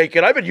can take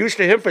it. I've been used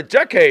to him for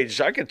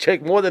decades. I can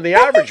take more than the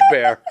average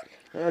bear.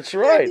 That's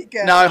right.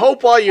 Now, I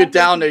hope while you're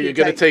down there, you you're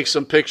going to take take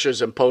some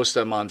pictures and post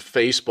them on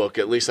Facebook.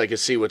 At least I can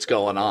see what's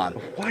going on.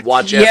 What?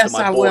 Watch Yes, after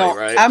my I boy, will.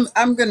 right?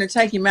 I'm going to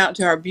take him out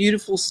to our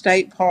beautiful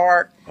state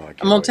park. Oh, I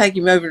can't I'm going wait. to take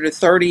him over to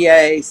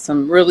 30A,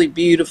 some really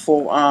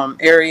beautiful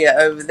area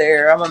over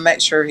there. I'm going to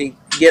make sure he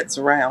gets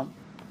around.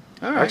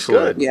 All right,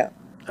 Excellent. good. Yeah.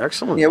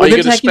 Excellent. Yeah, Are we're you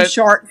gonna gonna take him spend-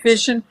 shark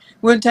fishing.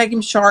 We're gonna take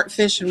him shark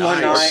fishing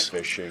one Nice. night.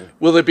 Fishing.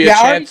 Will there be Yeah,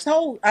 a I already chance?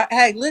 told.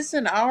 Hey,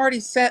 listen, I already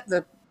set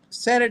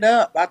it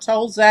up. I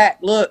told Zach,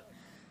 look,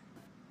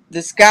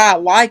 this guy, I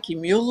like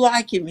him. You'll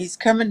like him. He's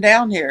coming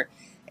down here,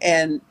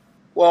 and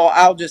well,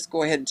 I'll just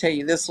go ahead and tell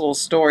you this little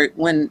story.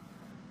 When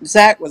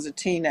Zach was a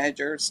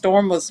teenager,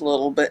 Storm was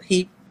little, but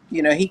he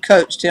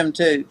coached him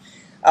too.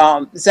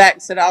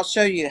 Zach said, "I'll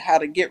show you how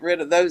to get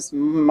rid of those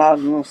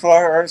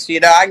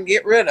motherfuckers. I can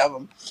get rid of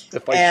them."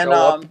 If I And show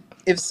up.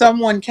 if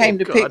someone came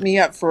to pick God. me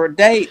up for a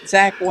date,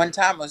 Zach one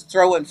time was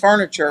throwing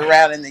furniture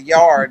around in the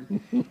yard,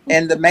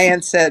 and the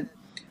man said,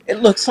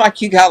 "It looks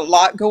like you got a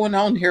lot going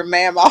on here,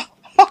 ma'am. I'll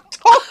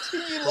talk to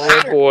you Oh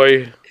later."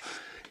 boy.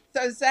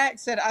 So Zach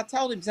said,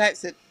 Zach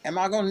said, "Am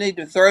I going to need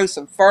to throw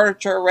some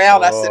furniture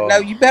around?" I said, "No,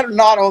 you better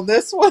not on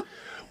this one."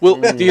 Well,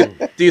 do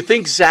you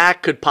think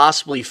Zach could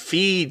possibly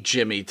feed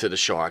Jimmy to the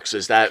sharks?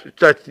 Is that in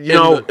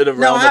the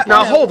realm of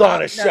Now hold on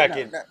a no,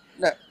 second.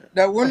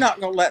 No, we're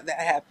not going to let that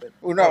happen.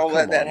 We're not going to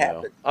let that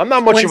happen. I'm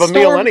not much When of a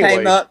meal Storm anyway.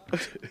 came up,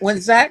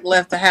 when Zach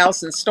left the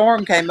house and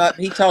Storm came up,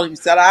 he told him, he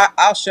said,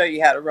 I'll show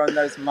you how to run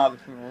those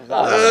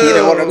motherfuckers. You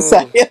know what I'm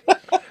saying?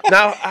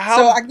 Now,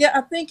 So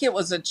I think it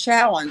was a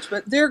challenge,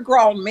 but they're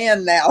grown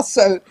men now.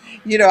 So,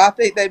 I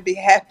think they'd be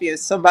happy if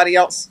somebody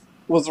else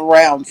was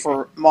around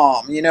for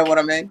Mom. You know what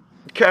I mean?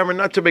 Cameron,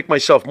 not to make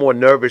myself more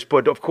nervous,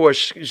 but of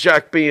course,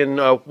 Zach being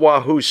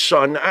Wahoo's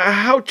son,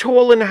 how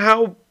tall and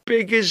how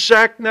big is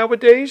Zach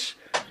nowadays?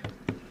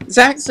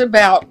 Zach's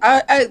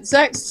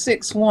Zach's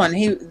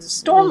 6'1".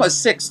 Storm was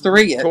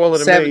 6'3" Taller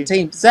at than me.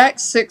 17.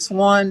 Zach's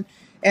 6'1"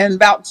 and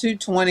about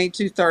 220,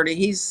 230.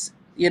 He's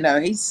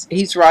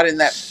right in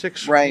that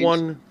 6'1",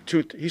 range.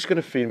 2. He's going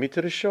to feed me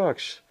to the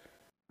sharks.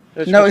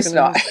 That's No, what's he's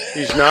gonna not. happen.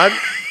 He's not.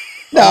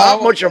 No, I'm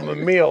not much of a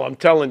meal, I'm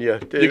telling you.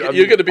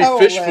 you're going to be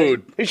fish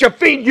food? He should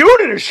feed you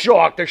to the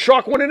shark. The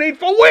shark wouldn't eat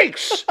for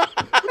weeks. What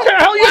the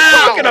hell are you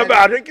talking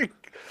about?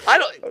 I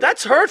don't.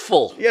 That's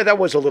hurtful. Yeah, that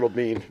was a little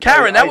mean.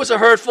 Karen, that was a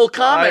hurtful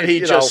comment he you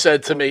just know,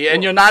 said to me,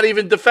 and you're not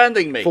even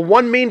defending me. For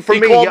one mean for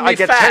He me, called I me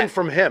get fat. 10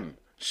 from him.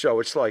 So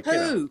it's like, Who? you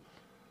know.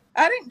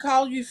 I didn't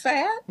call you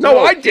fat. No,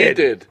 I he did.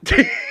 did.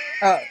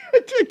 Oh.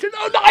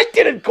 No, I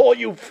didn't call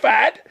you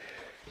fat.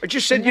 I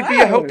just said you'd be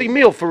a healthy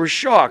meal for a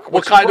shark.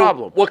 What's the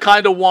problem? What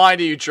kind of wine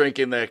are you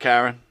drinking there,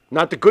 Karen?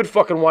 Not the good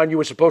fucking wine you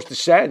were supposed to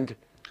send.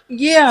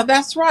 Yeah,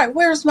 that's right.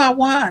 Where's my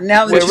wine?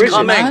 Now that Where you is it?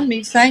 remind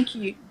me, thank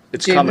you.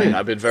 It's Jimmy. coming.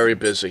 I've been very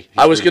busy.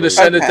 I was going to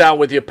send it Okay. down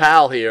with your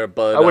pal here,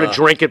 but I would have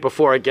drank it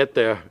before I get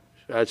there.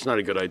 That's not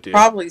a good idea.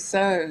 Probably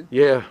so.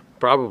 Yeah,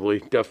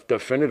 probably.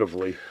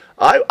 Definitively.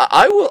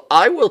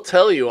 I will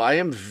tell you, I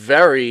am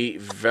very,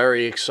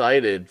 very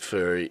excited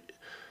for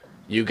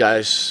you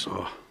guys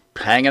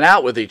hanging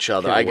out with each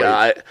other.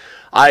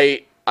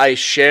 I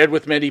shared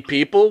with many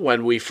people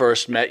when we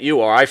first met you,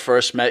 or I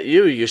first met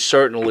you. You're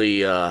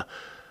certainly a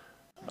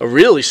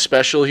really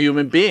special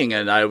human being,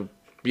 and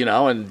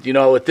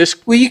at this.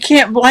 Well, you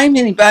can't blame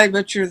anybody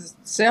but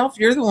yourself.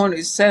 You're the one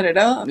who set it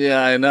up.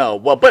 Yeah, I know.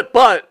 Well, but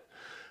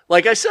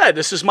like I said,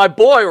 this is my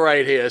boy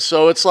right here,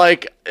 so it's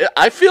like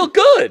I feel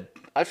good.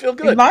 I feel He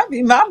good. might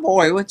be my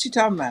boy. What you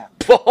talking about?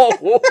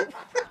 Oh,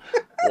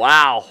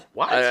 wow.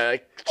 What?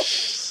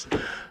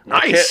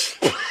 Nice.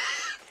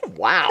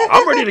 Wow.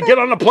 I'm ready to get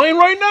on the plane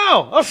right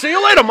now. I'll see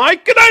you later,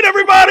 Mike. Good night,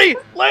 everybody.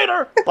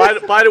 Later.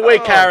 By the way,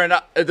 Karen,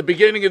 at the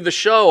beginning of the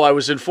show, I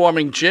was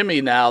informing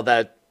Jimmy now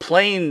that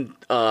plane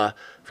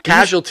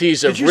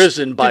casualties have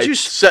risen by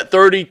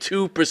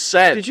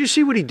 32%. Did you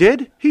see what he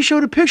did? He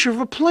showed a picture of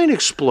a plane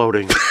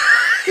exploding.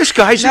 This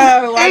guy's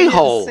No, I an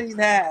a-hole. didn't see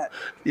that.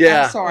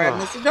 Yeah. I'm sorry, I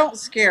missed it. Don't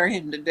scare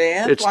him to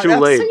death. It's too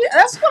late.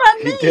 That's what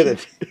I mean. He did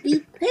it. You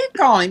pick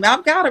on him.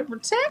 I've got to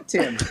protect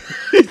him.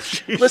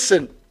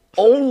 Listen,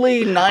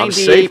 only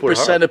safe with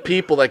 98% her. of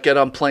people that get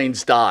on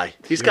planes die.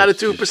 He's got a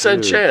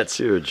 2% chance.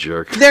 You're a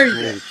jerk. There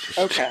you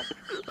go. Okay.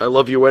 I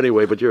love you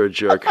anyway, but you're a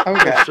jerk.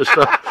 Okay.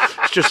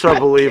 It's just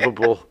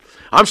unbelievable.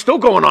 I'm still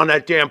going on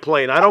that damn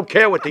plane. I don't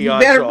care what the You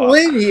odds better are.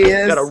 believe he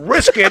is. Got to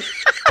risk it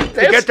to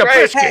get the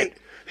great. biscuit.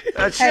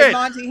 That's Hey, it.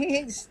 Monty,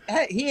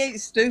 he ain't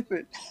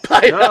stupid.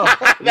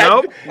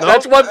 No,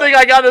 That's one thing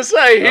I got to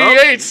say. Nope.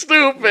 He ain't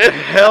stupid.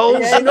 Hell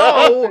Yeah,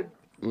 no.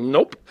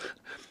 Nope.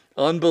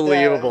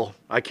 Unbelievable.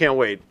 I can't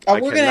wait. Oh, I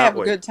we're gonna cannot have a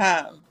wait. good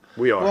time.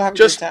 We are. We'll have a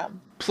Just good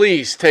time.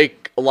 please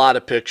take a lot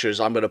of pictures.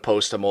 I'm going to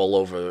post them all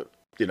over,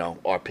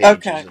 our pages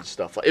Okay. and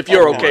stuff. If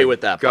you're okay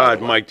with that. by God,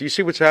 the way. Mike, do you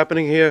see what's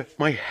happening here?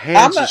 My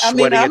hands are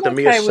sweating I'm at the okay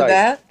mere with sight.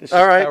 that. This is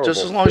All right, terrible.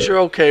 just as long as you're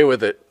okay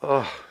with it.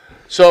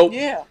 So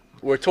Yeah.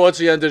 we're towards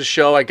the end of the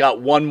show. I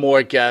got one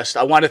more guest.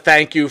 I want to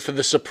thank you for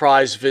the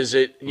surprise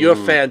visit. You're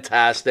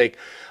fantastic.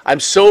 I'm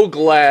so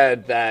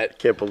glad that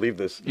Can't believe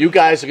this. you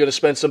guys are going to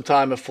spend some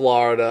time in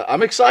Florida.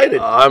 I'm excited.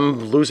 I'm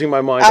losing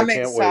my mind. I'm I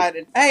can't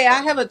excited. Hey,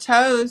 I have a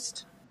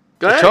toast.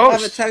 Go ahead. toast. I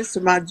have a toast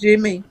to my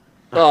Jimmy.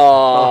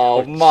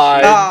 Oh,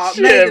 my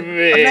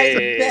Jimmy.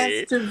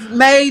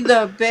 May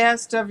the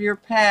best of your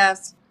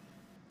past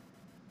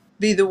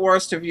be the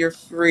worst of your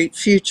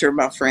future,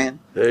 my friend.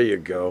 wait. There you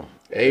go.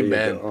 There you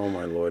Amen. go. Oh,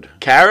 my Lord.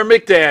 Karen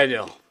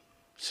McDaniel.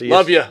 See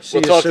Love you. See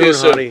We'll talk to you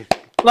soon. honey.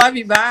 Love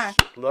you. Bye.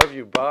 Love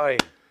you. Bye.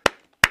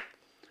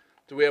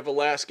 Do we have a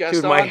last guest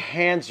Dude, on? my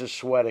hands are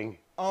sweating.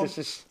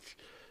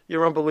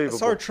 You're I unbelievable.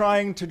 started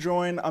trying to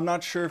join. I'm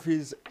not sure if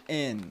he's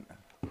in.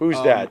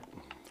 Who's that?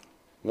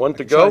 One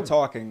to Try go?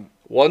 talking.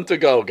 One to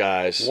go,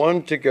 guys.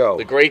 One to go.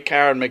 The great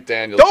Karen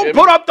McDaniel. Don't Jimmy?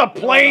 put up the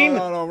plane.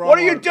 No, wrong What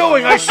are you one.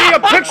 doing? I see a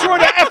picture of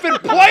the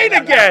effing plane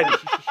again.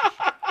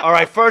 All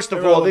right, first of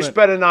all, this Irrelevant.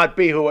 better not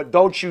be who.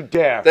 Don't you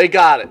dare. They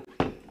got it.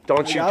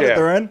 Don't you Got it, dare.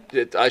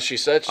 they're in. She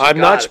said she I'm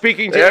got not it.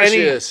 speaking to There any.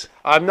 She is.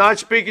 I'm not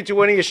speaking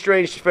to any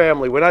estranged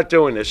family. We're not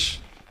doing this.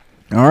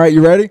 All right,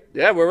 you ready?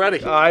 Yeah, we're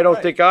ready. I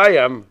don't think I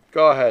am.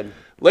 Go ahead.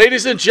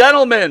 Ladies and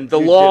gentlemen, the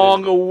You did it.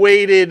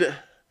 long-awaited,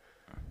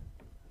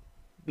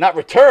 not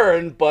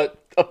return, but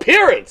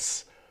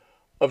appearance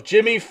of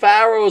Jimmy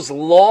Farrow's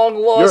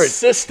long-lost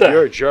sister.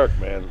 You're a jerk,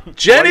 man.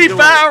 Jenny Why are you doing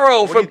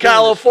Farrow this? What are from you doing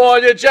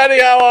California. Jenny,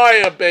 how are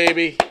you,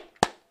 baby?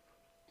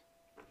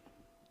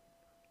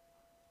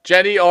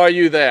 Jenny, are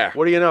you there?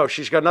 What do you know?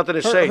 She's got nothing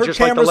to say, Her just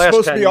like the camera's last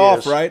supposed 10 to be years.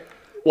 off, right?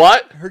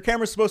 What? Her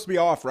camera's supposed to be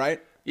off, right?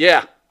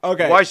 Yeah.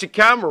 Okay. Why is the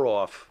camera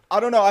off? I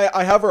don't know.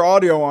 I have her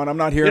audio on. I'm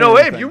not hearing You know,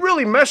 anything. Abe, you're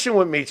really messing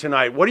with me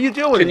tonight. What are you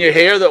doing? Can you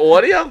hear the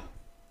audio?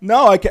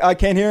 No, I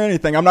can't hear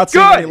anything. I'm not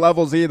seeing Good. any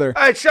levels either.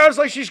 It sounds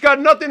like she's got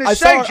nothing to I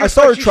say. saw- I just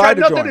saw like her she's try had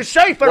to nothing join. to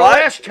say for What?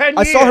 the last 10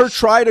 I years. saw her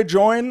try to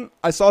join.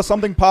 I saw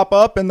something pop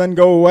up and then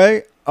go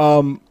away.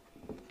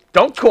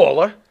 Don't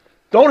call her.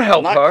 Don't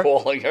help I'm her. not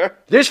calling her.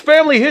 There's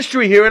family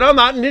history here, and I'm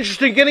not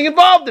interested in getting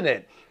involved in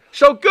it.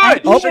 So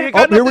good. Oh, so you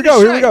got here we nothing go.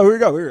 to Here we say. go. Here we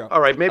go. Here we go. All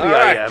right, maybe All I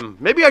right. am.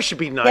 Maybe I should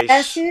be nice.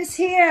 Guess who's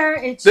here?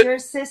 It's your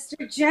sister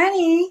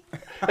Jenny.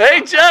 Hey,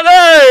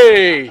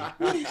 Jenny!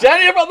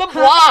 Jenny from the Hi,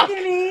 block.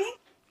 Jimmy.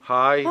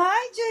 Hi.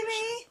 Hi,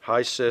 Jimmy.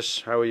 Hi, sis.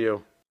 How are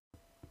you?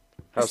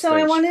 How's So I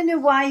things? want to know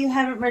why you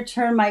haven't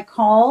returned my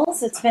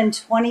calls. It's been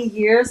 20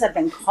 years. I've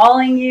been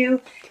calling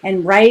you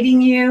and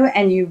writing you,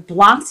 and you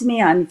blocked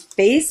me on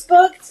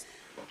Facebook.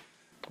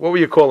 What were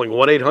you calling?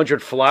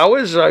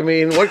 1-800-Flowers? I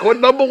mean, what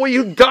number were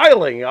you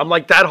dialing? I'm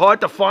like that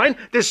hard to find?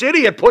 This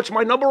idiot puts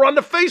my number on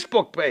the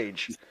Facebook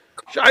page.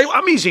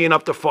 I'm easy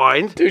enough to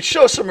find. Dude,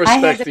 show some I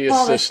had respect to to your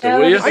call the sister, show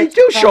will you? to I get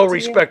do to show talk to you.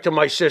 respect to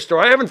my sister.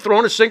 I haven't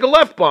thrown a single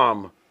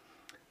F-bomb.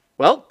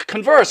 Well,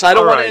 converse. I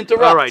don't want to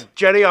interrupt. All right,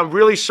 Jenny, I'm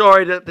really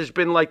sorry that there's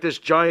been like this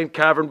giant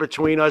cavern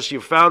between us. You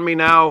found me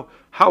now.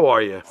 How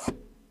are you?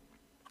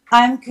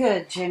 I'm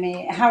good,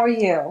 Jimmy. How are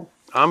you?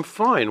 I'm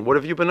fine. What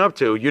have you been up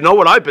to? You know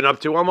what I've been up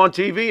to. I'm on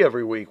TV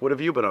every week. What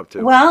have you been up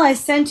to? Well, I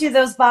sent you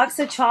those box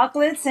of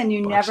chocolates, and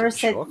you Box never of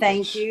said chocolates?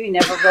 thank you. You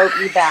never wrote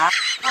me back.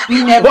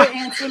 You never What?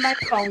 answered my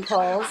phone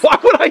calls. Why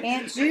would I?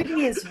 Aunt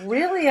Judy is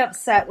really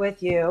upset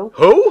with you.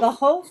 Who? The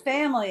whole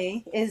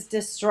family is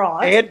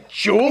distraught. Aunt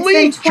Julie?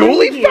 It's been 20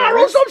 Julie years.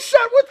 Farrow's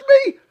upset with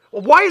me?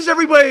 Well, why does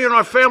everybody in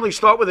our family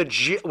start with a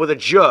J?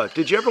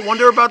 Did you ever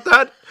wonder about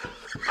that?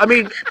 I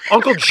mean,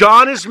 Uncle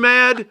John is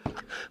mad.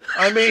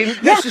 I mean,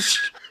 this is...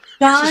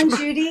 John,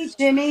 Judy,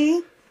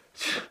 Jimmy,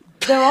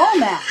 they're all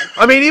mad.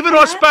 I mean, even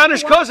our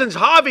Spanish What? cousins,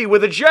 Javi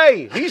with a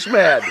J, he's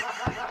mad.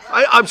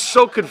 I'm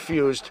so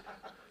confused.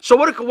 So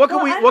what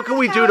can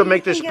we do to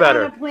make this You can get on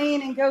better? a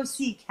plane and go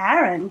see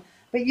Karen,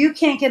 but you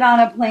can't get on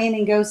a plane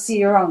and go see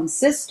your own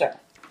sister.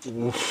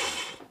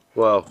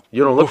 Well,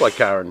 you don't look like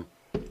Karen.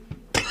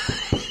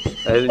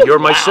 And you're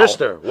my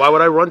sister. Why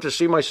would I run to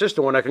see my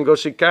sister when I can go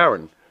see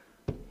Karen?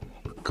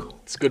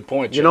 It's a good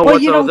point. You know Well,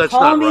 what, you though? don't That's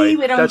call not me, right.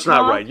 we don't That's not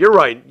talk. right. You're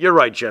right. You're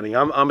right, Jenny.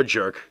 I'm a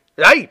jerk.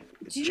 Hey!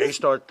 Do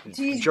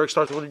you- Jerk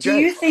starts with a Do J.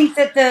 you think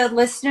that the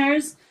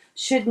listeners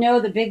should know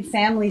the big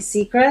family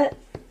secret?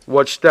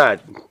 What's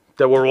that?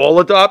 That we're all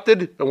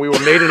adopted and we were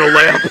made in a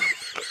lab?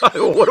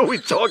 What are we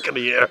talking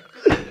here?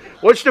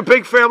 What's the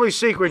big family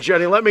secret,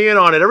 Jenny? Let me in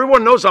on it.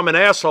 Everyone knows I'm an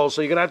asshole,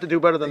 so you're going to have to do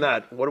better than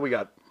that. What do we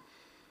got?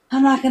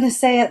 I'm not going to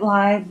say it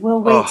live.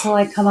 We'll wait till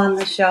I come on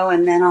the show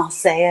and then I'll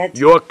say it.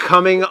 You're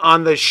coming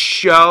on the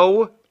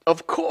show?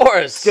 Of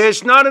course.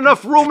 There's not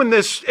enough room in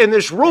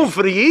this room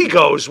for the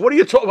egos. What are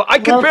you talking about? I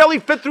can Well- barely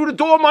fit through the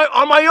door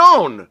on my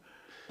own.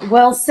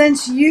 Well,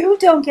 since you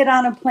don't get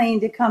on a plane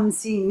to come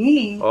see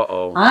me,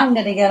 Uh-oh. I'm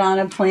going to get on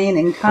a plane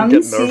and come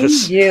getting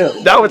nervous. see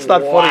you. Now it's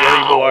not funny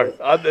anymore.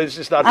 It's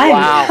just not funny.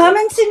 I'm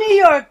coming to New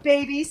York,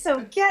 baby, so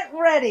get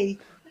ready.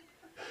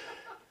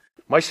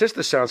 My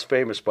sister sounds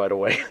famous, by the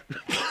way.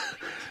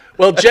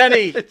 Well,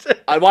 Jenny,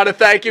 I want to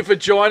thank you for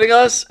joining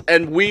us,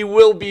 and we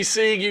will be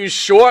seeing you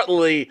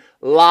shortly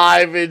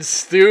live in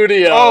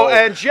studio. Oh,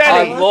 and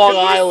Jenny. on Long See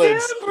you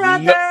Island. soon,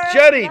 brother.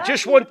 Jenny, Love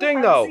just you. one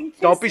thing, though. Hugs and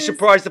Don't be kisses.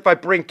 surprised if I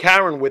bring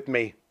Karen with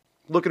me.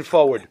 Looking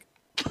forward.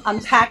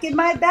 I'm packing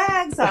my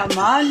bags. I'm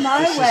on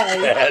my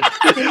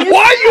way. See you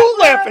Why are soon, you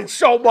brother. laughing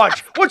so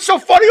much? What's so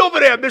funny over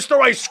there,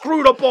 mister? I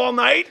screwed up all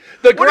night.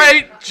 The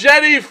great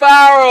Jenny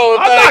Farrow.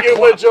 Thank you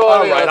for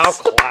joining All right,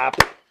 us. I'll clap.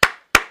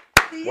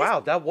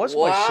 Wow, that was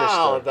my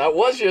Wow, sister. that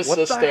was your What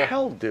sister. the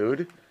hell,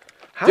 dude?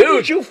 How Dude.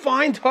 did you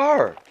find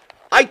her?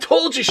 I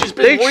told you she's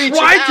been They reaching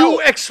tried out.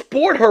 to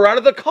export her out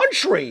of the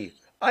country.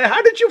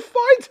 How did you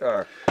find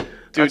her? Dude,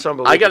 That's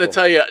unbelievable. I got to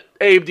tell you,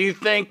 Abe, do you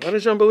think That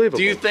is unbelievable.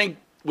 Do you think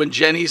when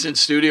Jenny's in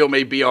studio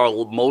may be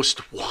our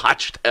most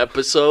watched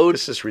episode.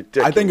 This is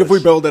ridiculous. I think if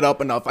we build it up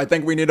enough, I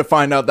think we need to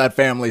find out that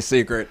family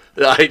secret.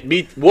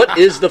 What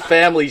is the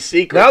family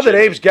secret? Now that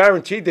Jenny? Abe's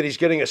guaranteed that he's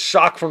getting a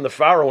sock from the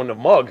Pharaoh in the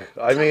mug.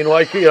 I mean,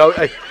 like,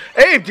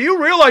 Abe, do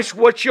you realize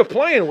what you're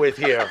playing with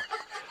here?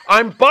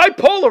 I'm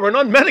bipolar and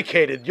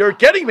unmedicated. You're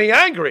getting me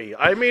angry.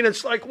 I mean,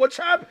 it's like, what's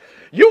happening?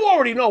 You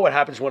already know what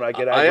happens when I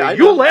get angry. I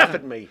you know. laugh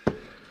at me.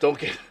 Don't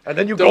get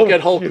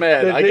Hulk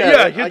mad.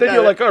 Then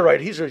you're like, all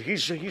right, he's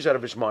out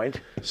of his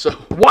mind. So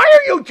why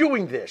are you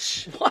doing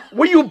this? What?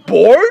 Were you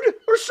bored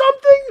or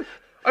something?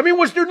 I mean,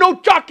 was there no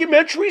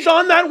documentaries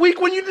on that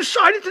week when you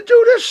decided to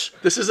do this?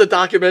 This is a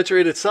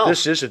documentary in itself.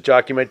 This is a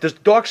document. Does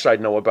Darkside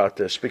know about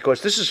this?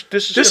 Because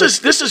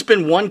this has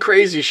been one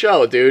crazy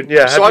show, dude.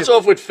 Yeah, Starts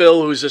off with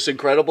Phil, who's this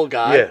incredible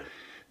guy. Yeah.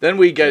 Then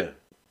we get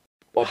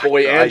our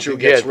boy Andrew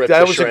gets ripped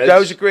to shreds. That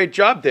was a great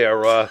job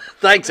there.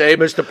 Thanks, Abe.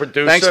 Mr.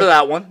 Producer. Thanks for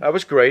that one. That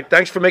was great.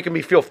 Thanks for making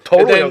me feel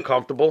totally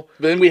uncomfortable.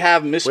 Then we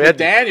have Miss We had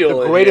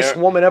McDaniel, the greatest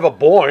woman ever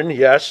born.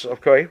 Yes.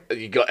 Okay.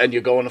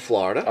 You're going to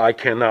Florida. I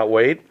cannot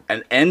wait.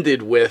 And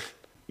ended with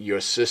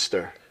your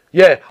sister.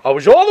 Yeah, I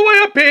was all the way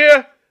up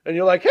here, and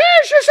you're like, "Hey,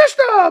 it's your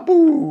sister!"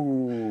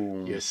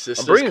 Boo. Your sister's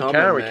I'm bringing coming,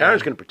 Karen. man.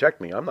 Karen's going to protect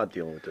me. I'm not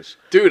dealing with this.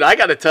 Dude, I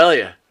got to tell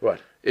you.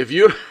 What? If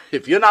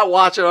you're not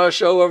watching our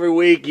show every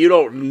week, you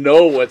don't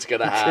know what's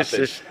going to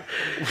happen.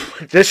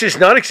 This is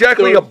not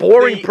exactly a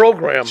boring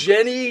program.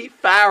 Jenny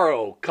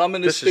Pharaoh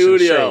coming to This is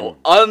studio.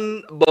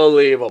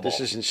 Unbelievable. This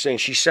is insane.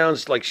 She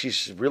sounds like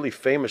she's really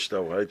famous,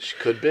 though. She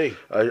could be.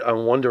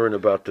 I'm wondering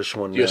about this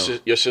one now.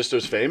 Your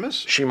sister's famous?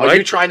 She Are might.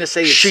 you trying to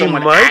say it's She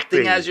someone might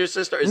acting be. as your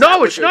sister? Is that No,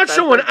 what it's you're not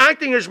someone thinking?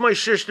 acting as my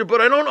sister, but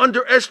I don't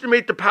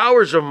underestimate the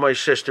powers of my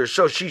sister.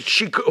 So who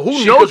She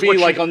knows could be what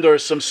like under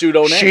some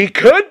pseudo name. She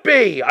could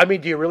be. I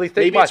mean, do you really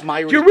think? Maybe it's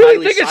Miley do you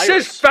really think Cyrus.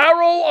 it says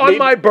Pharaoh on Maybe-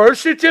 my birth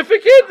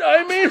certificate?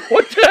 I mean,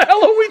 what the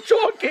hell are we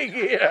talking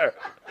here?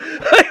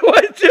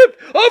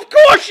 Of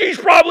course, she's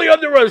probably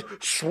under a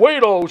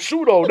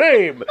pseudo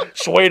name.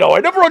 Pseudo. I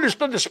never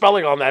understood the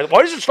spelling on that.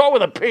 Why does it start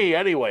with a P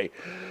anyway?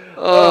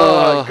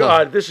 Oh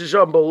God, this is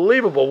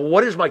unbelievable.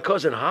 What is my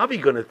cousin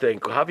Javi going to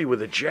think? Javi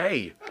with a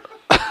J.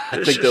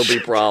 I think there'll be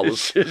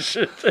problems. This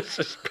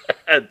is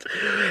bad.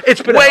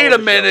 It's been. Wait a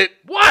minute.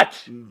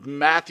 What?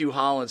 Matthew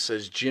Holland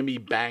says Jimmy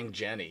banged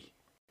Jenny.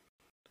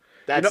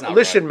 That's not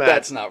listen, right. Matt.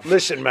 That's not right.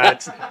 Listen, Matt.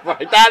 That's not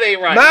right. That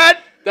ain't right.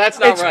 Matt. That's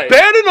not it's right.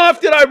 bad enough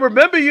that I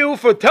remember you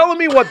for telling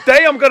me what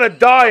day I'm going to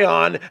die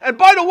on. And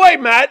by the way,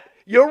 Matt,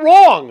 you're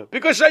wrong.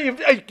 Because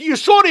you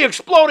saw the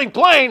exploding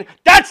plane.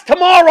 That's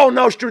tomorrow,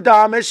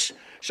 Nostradamus.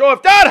 So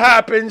if that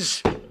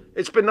happens,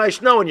 it's been nice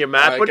knowing you,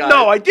 Matt. Right, but got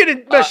no, it. I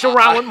didn't mess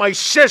around with my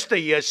sister,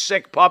 you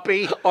sick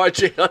puppy.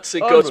 RJ Hudson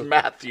goes,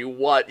 Matthew,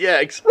 what?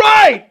 Yeah,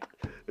 Right.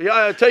 Yeah,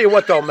 I'll tell you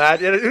what, though, Matt.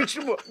 Hey,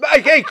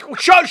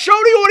 show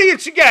the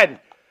audience again.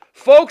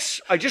 Folks,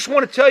 I just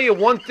want to tell you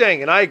one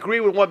thing, and I agree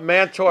with what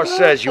Mantor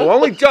says. You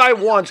only die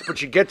once, but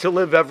you get to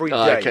live every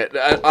day.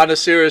 Okay. On a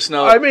serious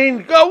note, I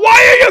mean,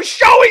 why are you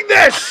showing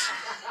this?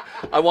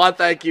 I want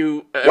to thank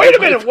you. Wait a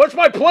minute, what's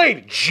my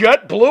plane?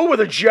 Jet Blue with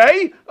a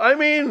J? I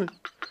mean,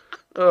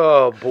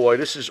 oh boy,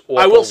 this is awful.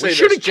 I will say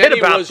should this. have kid Jenny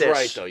about was this.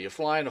 right, though. You're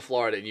flying to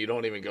Florida, and you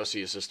don't even go see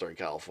your sister in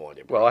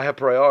California. Bro. Well, I have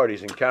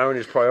priorities, and Karen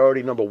is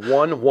priority number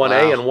 1,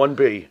 1A, and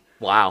 1B.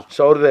 Wow.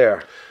 So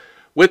there.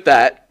 With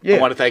that, Yeah. I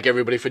want to thank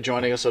everybody for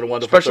joining us on a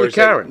wonderful Especially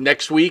Thursday. Karen.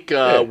 Next week,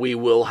 we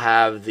will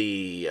have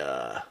the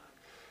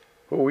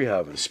Who are we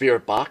having?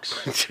 Spirit Box.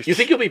 You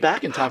think you'll be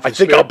back in time for I the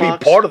think Spirit I'll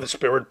Box? be part of the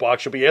Spirit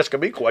Box. You'll be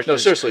asking me questions. No,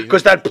 seriously.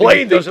 Because that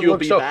plane do you doesn't think you'll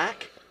look be so...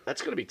 back?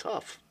 That's going to be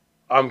tough.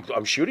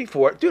 I'm shooting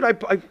for it. Dude,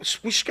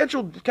 we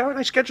scheduled, Karen and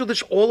I scheduled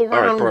this all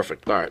around. All right,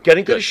 perfect. All right,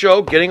 Getting to good. the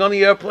show, getting on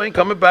the airplane,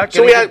 coming back.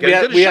 So getting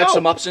to the we had show.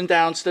 some ups and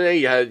downs today.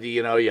 You had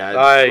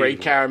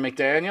great Karen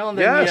McDaniel, and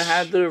then you Yes.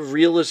 had the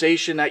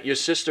realization that your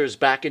sister's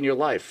back in your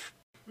life.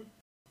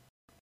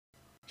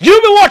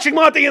 You've been watching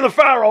Monte the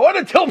Pharaoh, and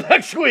until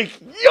next week,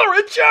 you're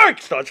a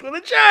jerk. Starts with a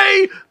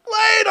J.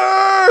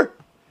 Later.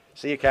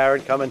 See you,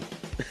 Karen. Coming.